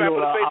slap in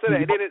the face of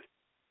that. And then it's,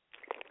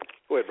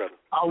 go ahead, brother.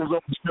 I was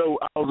on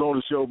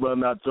the show, brother,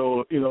 and I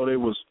told, they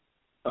was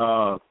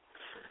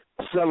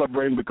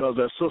celebrating because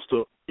that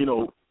sister,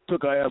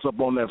 took her ass up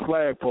on that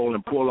flagpole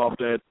and pulled off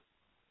that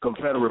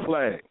Confederate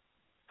flag.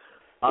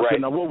 I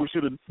said, now what we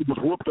should have done was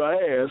whooped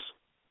her ass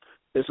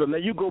and said, now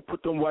you go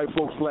put them white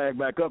folks' flag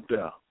back up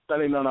there.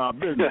 That ain't none of our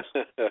business.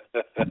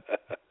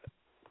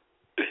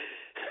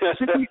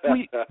 See,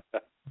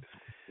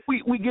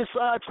 we get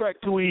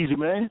sidetracked too easy,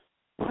 man.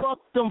 Fuck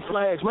them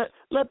flags, man.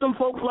 Let them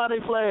folks fly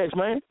their flags,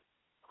 man.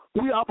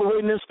 We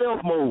operating in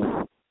stealth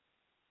mode.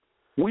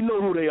 We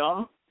know who they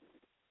are.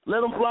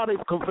 Let them fly their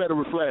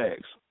Confederate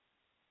flags.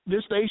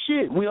 This they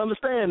shit. We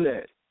understand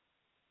that.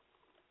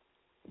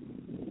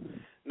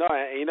 No,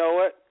 you know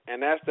what?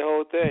 And that's the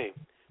whole thing.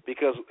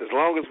 Because as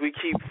long as we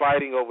keep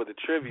fighting over the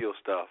trivial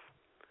stuff,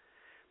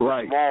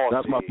 right?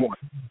 That's my point.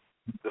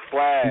 The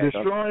flag.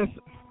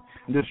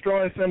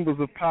 Destroying symbols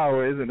of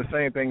power isn't the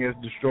same thing as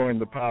destroying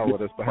the power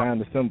that's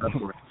behind the symbol.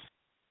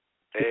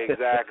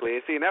 Exactly.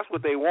 See, and that's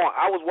what they want.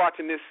 I was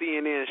watching this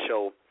CNN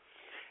show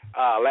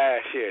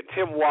last year.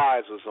 Tim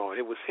Wise was on.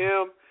 It was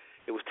him.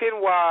 It was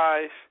Tim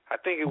Wise. I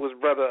think it was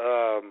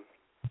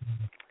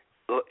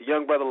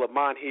young brother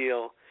Lamont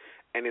Hill,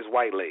 and his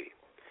white lady.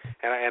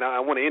 And I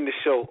want to end the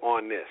show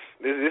on this.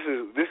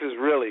 This is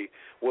really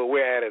where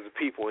we're at as a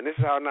people, and this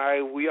is how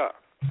naive we are.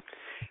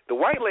 The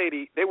white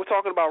lady, they were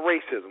talking about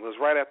racism. It was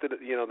right after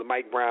the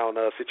Mike Brown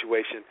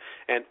situation,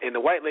 and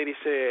the white lady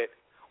said,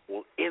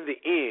 "Well, in the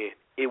end,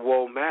 it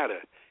won't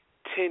matter.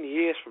 10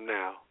 years from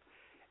now,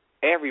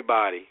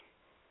 everybody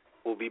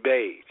will be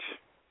beige."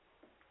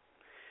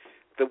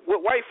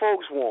 What white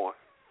folks want,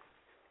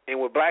 and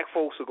what black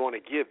folks are going to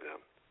give them,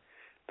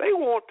 they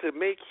want to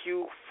make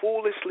you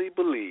foolishly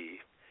believe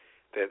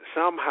that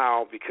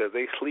somehow, because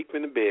they sleep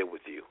in the bed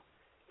with you,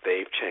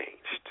 they've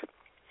changed.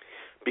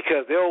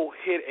 Because they'll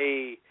hit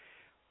a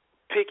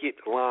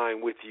picket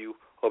line with you,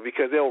 or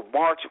because they'll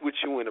march with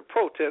you in a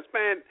protest.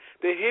 Man,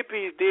 the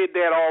hippies did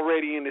that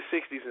already in the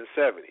 60s and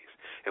 70s.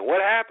 And what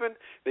happened?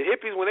 The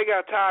hippies, when they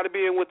got tired of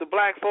being with the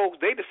black folks,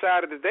 they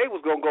decided that they was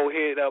going to go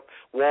head up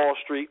Wall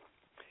Street.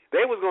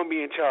 They was going to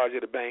be in charge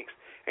of the banks,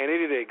 and they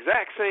did the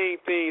exact same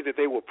things that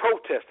they were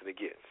protesting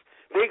against.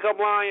 Think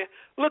I'm lying?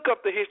 Look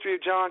up the history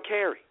of John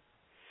Kerry.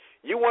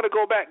 You want to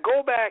go back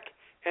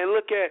and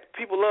look at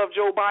people love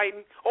Joe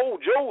Biden. Oh,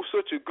 Joe's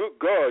such a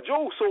good guy.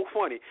 Joe's so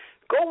funny.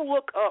 Go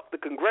look up the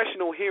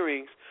congressional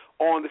hearings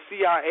on the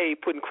CIA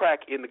putting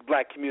crack in the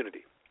black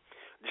community.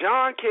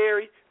 John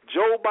Kerry,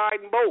 Joe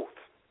Biden, both.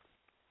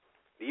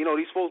 These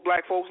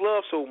black folks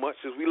love so much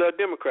because we love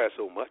Democrats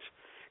so much.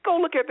 Go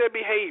look at their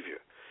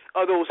behavior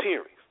of those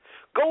hearings.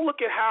 Go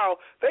look at how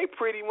they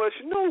pretty much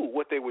knew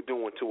what they were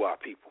doing to our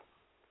people.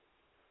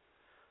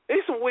 They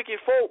some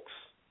wicked folks.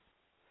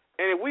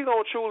 And if we're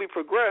going to truly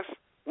progress,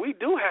 we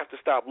do have to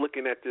stop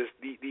looking at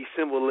these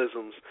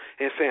symbolisms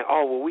and saying,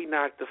 oh, well, we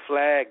knocked the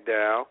flag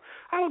down.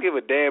 I don't give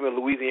a damn if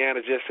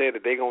Louisiana just said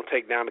that they're going to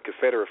take down the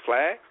Confederate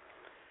flag.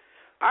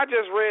 I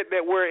just read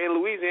that we're in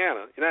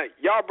Louisiana. Now,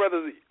 y'all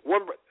brothers,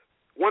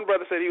 one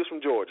brother said he was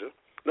from Georgia,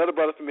 another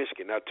brother from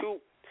Michigan. Now,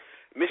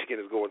 Michigan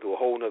is going through a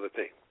whole other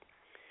thing.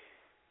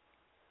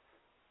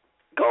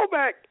 Go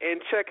back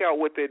and check out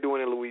what they're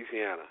doing in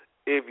Louisiana.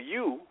 If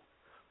you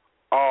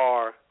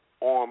are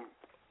on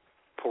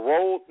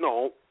parole,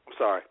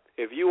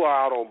 if you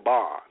are out on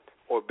bond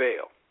or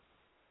bail,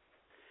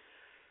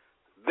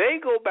 they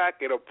go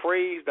back and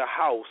appraise the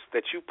house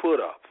that you put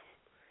up.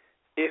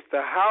 If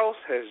the house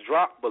has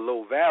dropped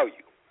below value,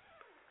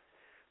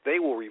 they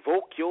will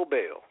revoke your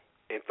bail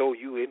and throw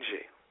you in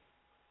jail.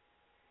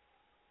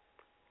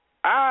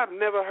 I've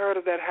never heard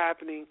of that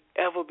happening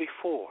ever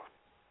before.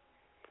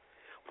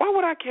 Why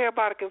would I care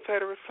about a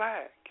Confederate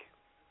flag?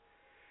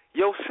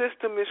 Your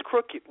system is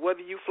crooked,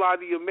 whether you fly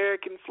the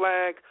American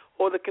flag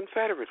or the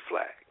Confederate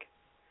flag.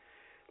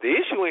 The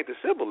issue ain't the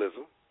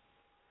symbolism.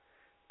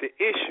 The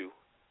issue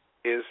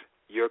is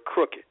you're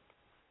crooked.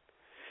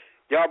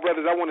 Y'all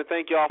brothers, I want to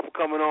thank y'all for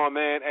coming on,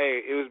 man.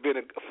 Hey, it has been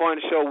a fun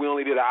show. We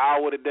only did an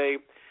hour today.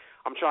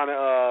 I'm trying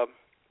to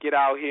get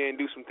out here and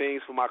do some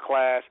things for my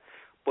class.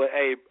 But,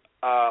 hey,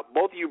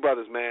 both of you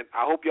brothers, man,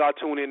 I hope y'all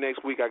tune in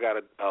next week. I got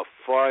a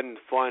fun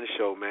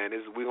show, man.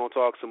 We're going to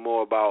talk some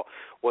more about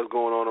what's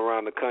going on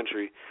around the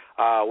country.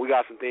 We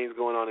got some things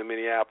going on in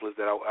Minneapolis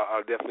that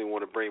I definitely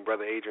want to bring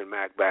Brother Adrian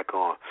Mack back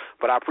on.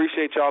 But I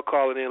appreciate y'all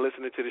calling in,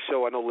 listening to the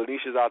show. I know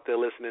Lanisha's out there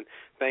listening.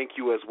 Thank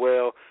you as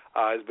well.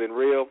 It's been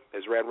real.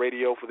 It's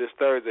RantRadio for this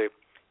Thursday.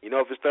 You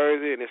know, if it's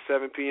Thursday and it's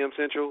 7 p.m.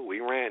 Central,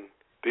 we ran.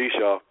 Peace,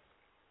 y'all.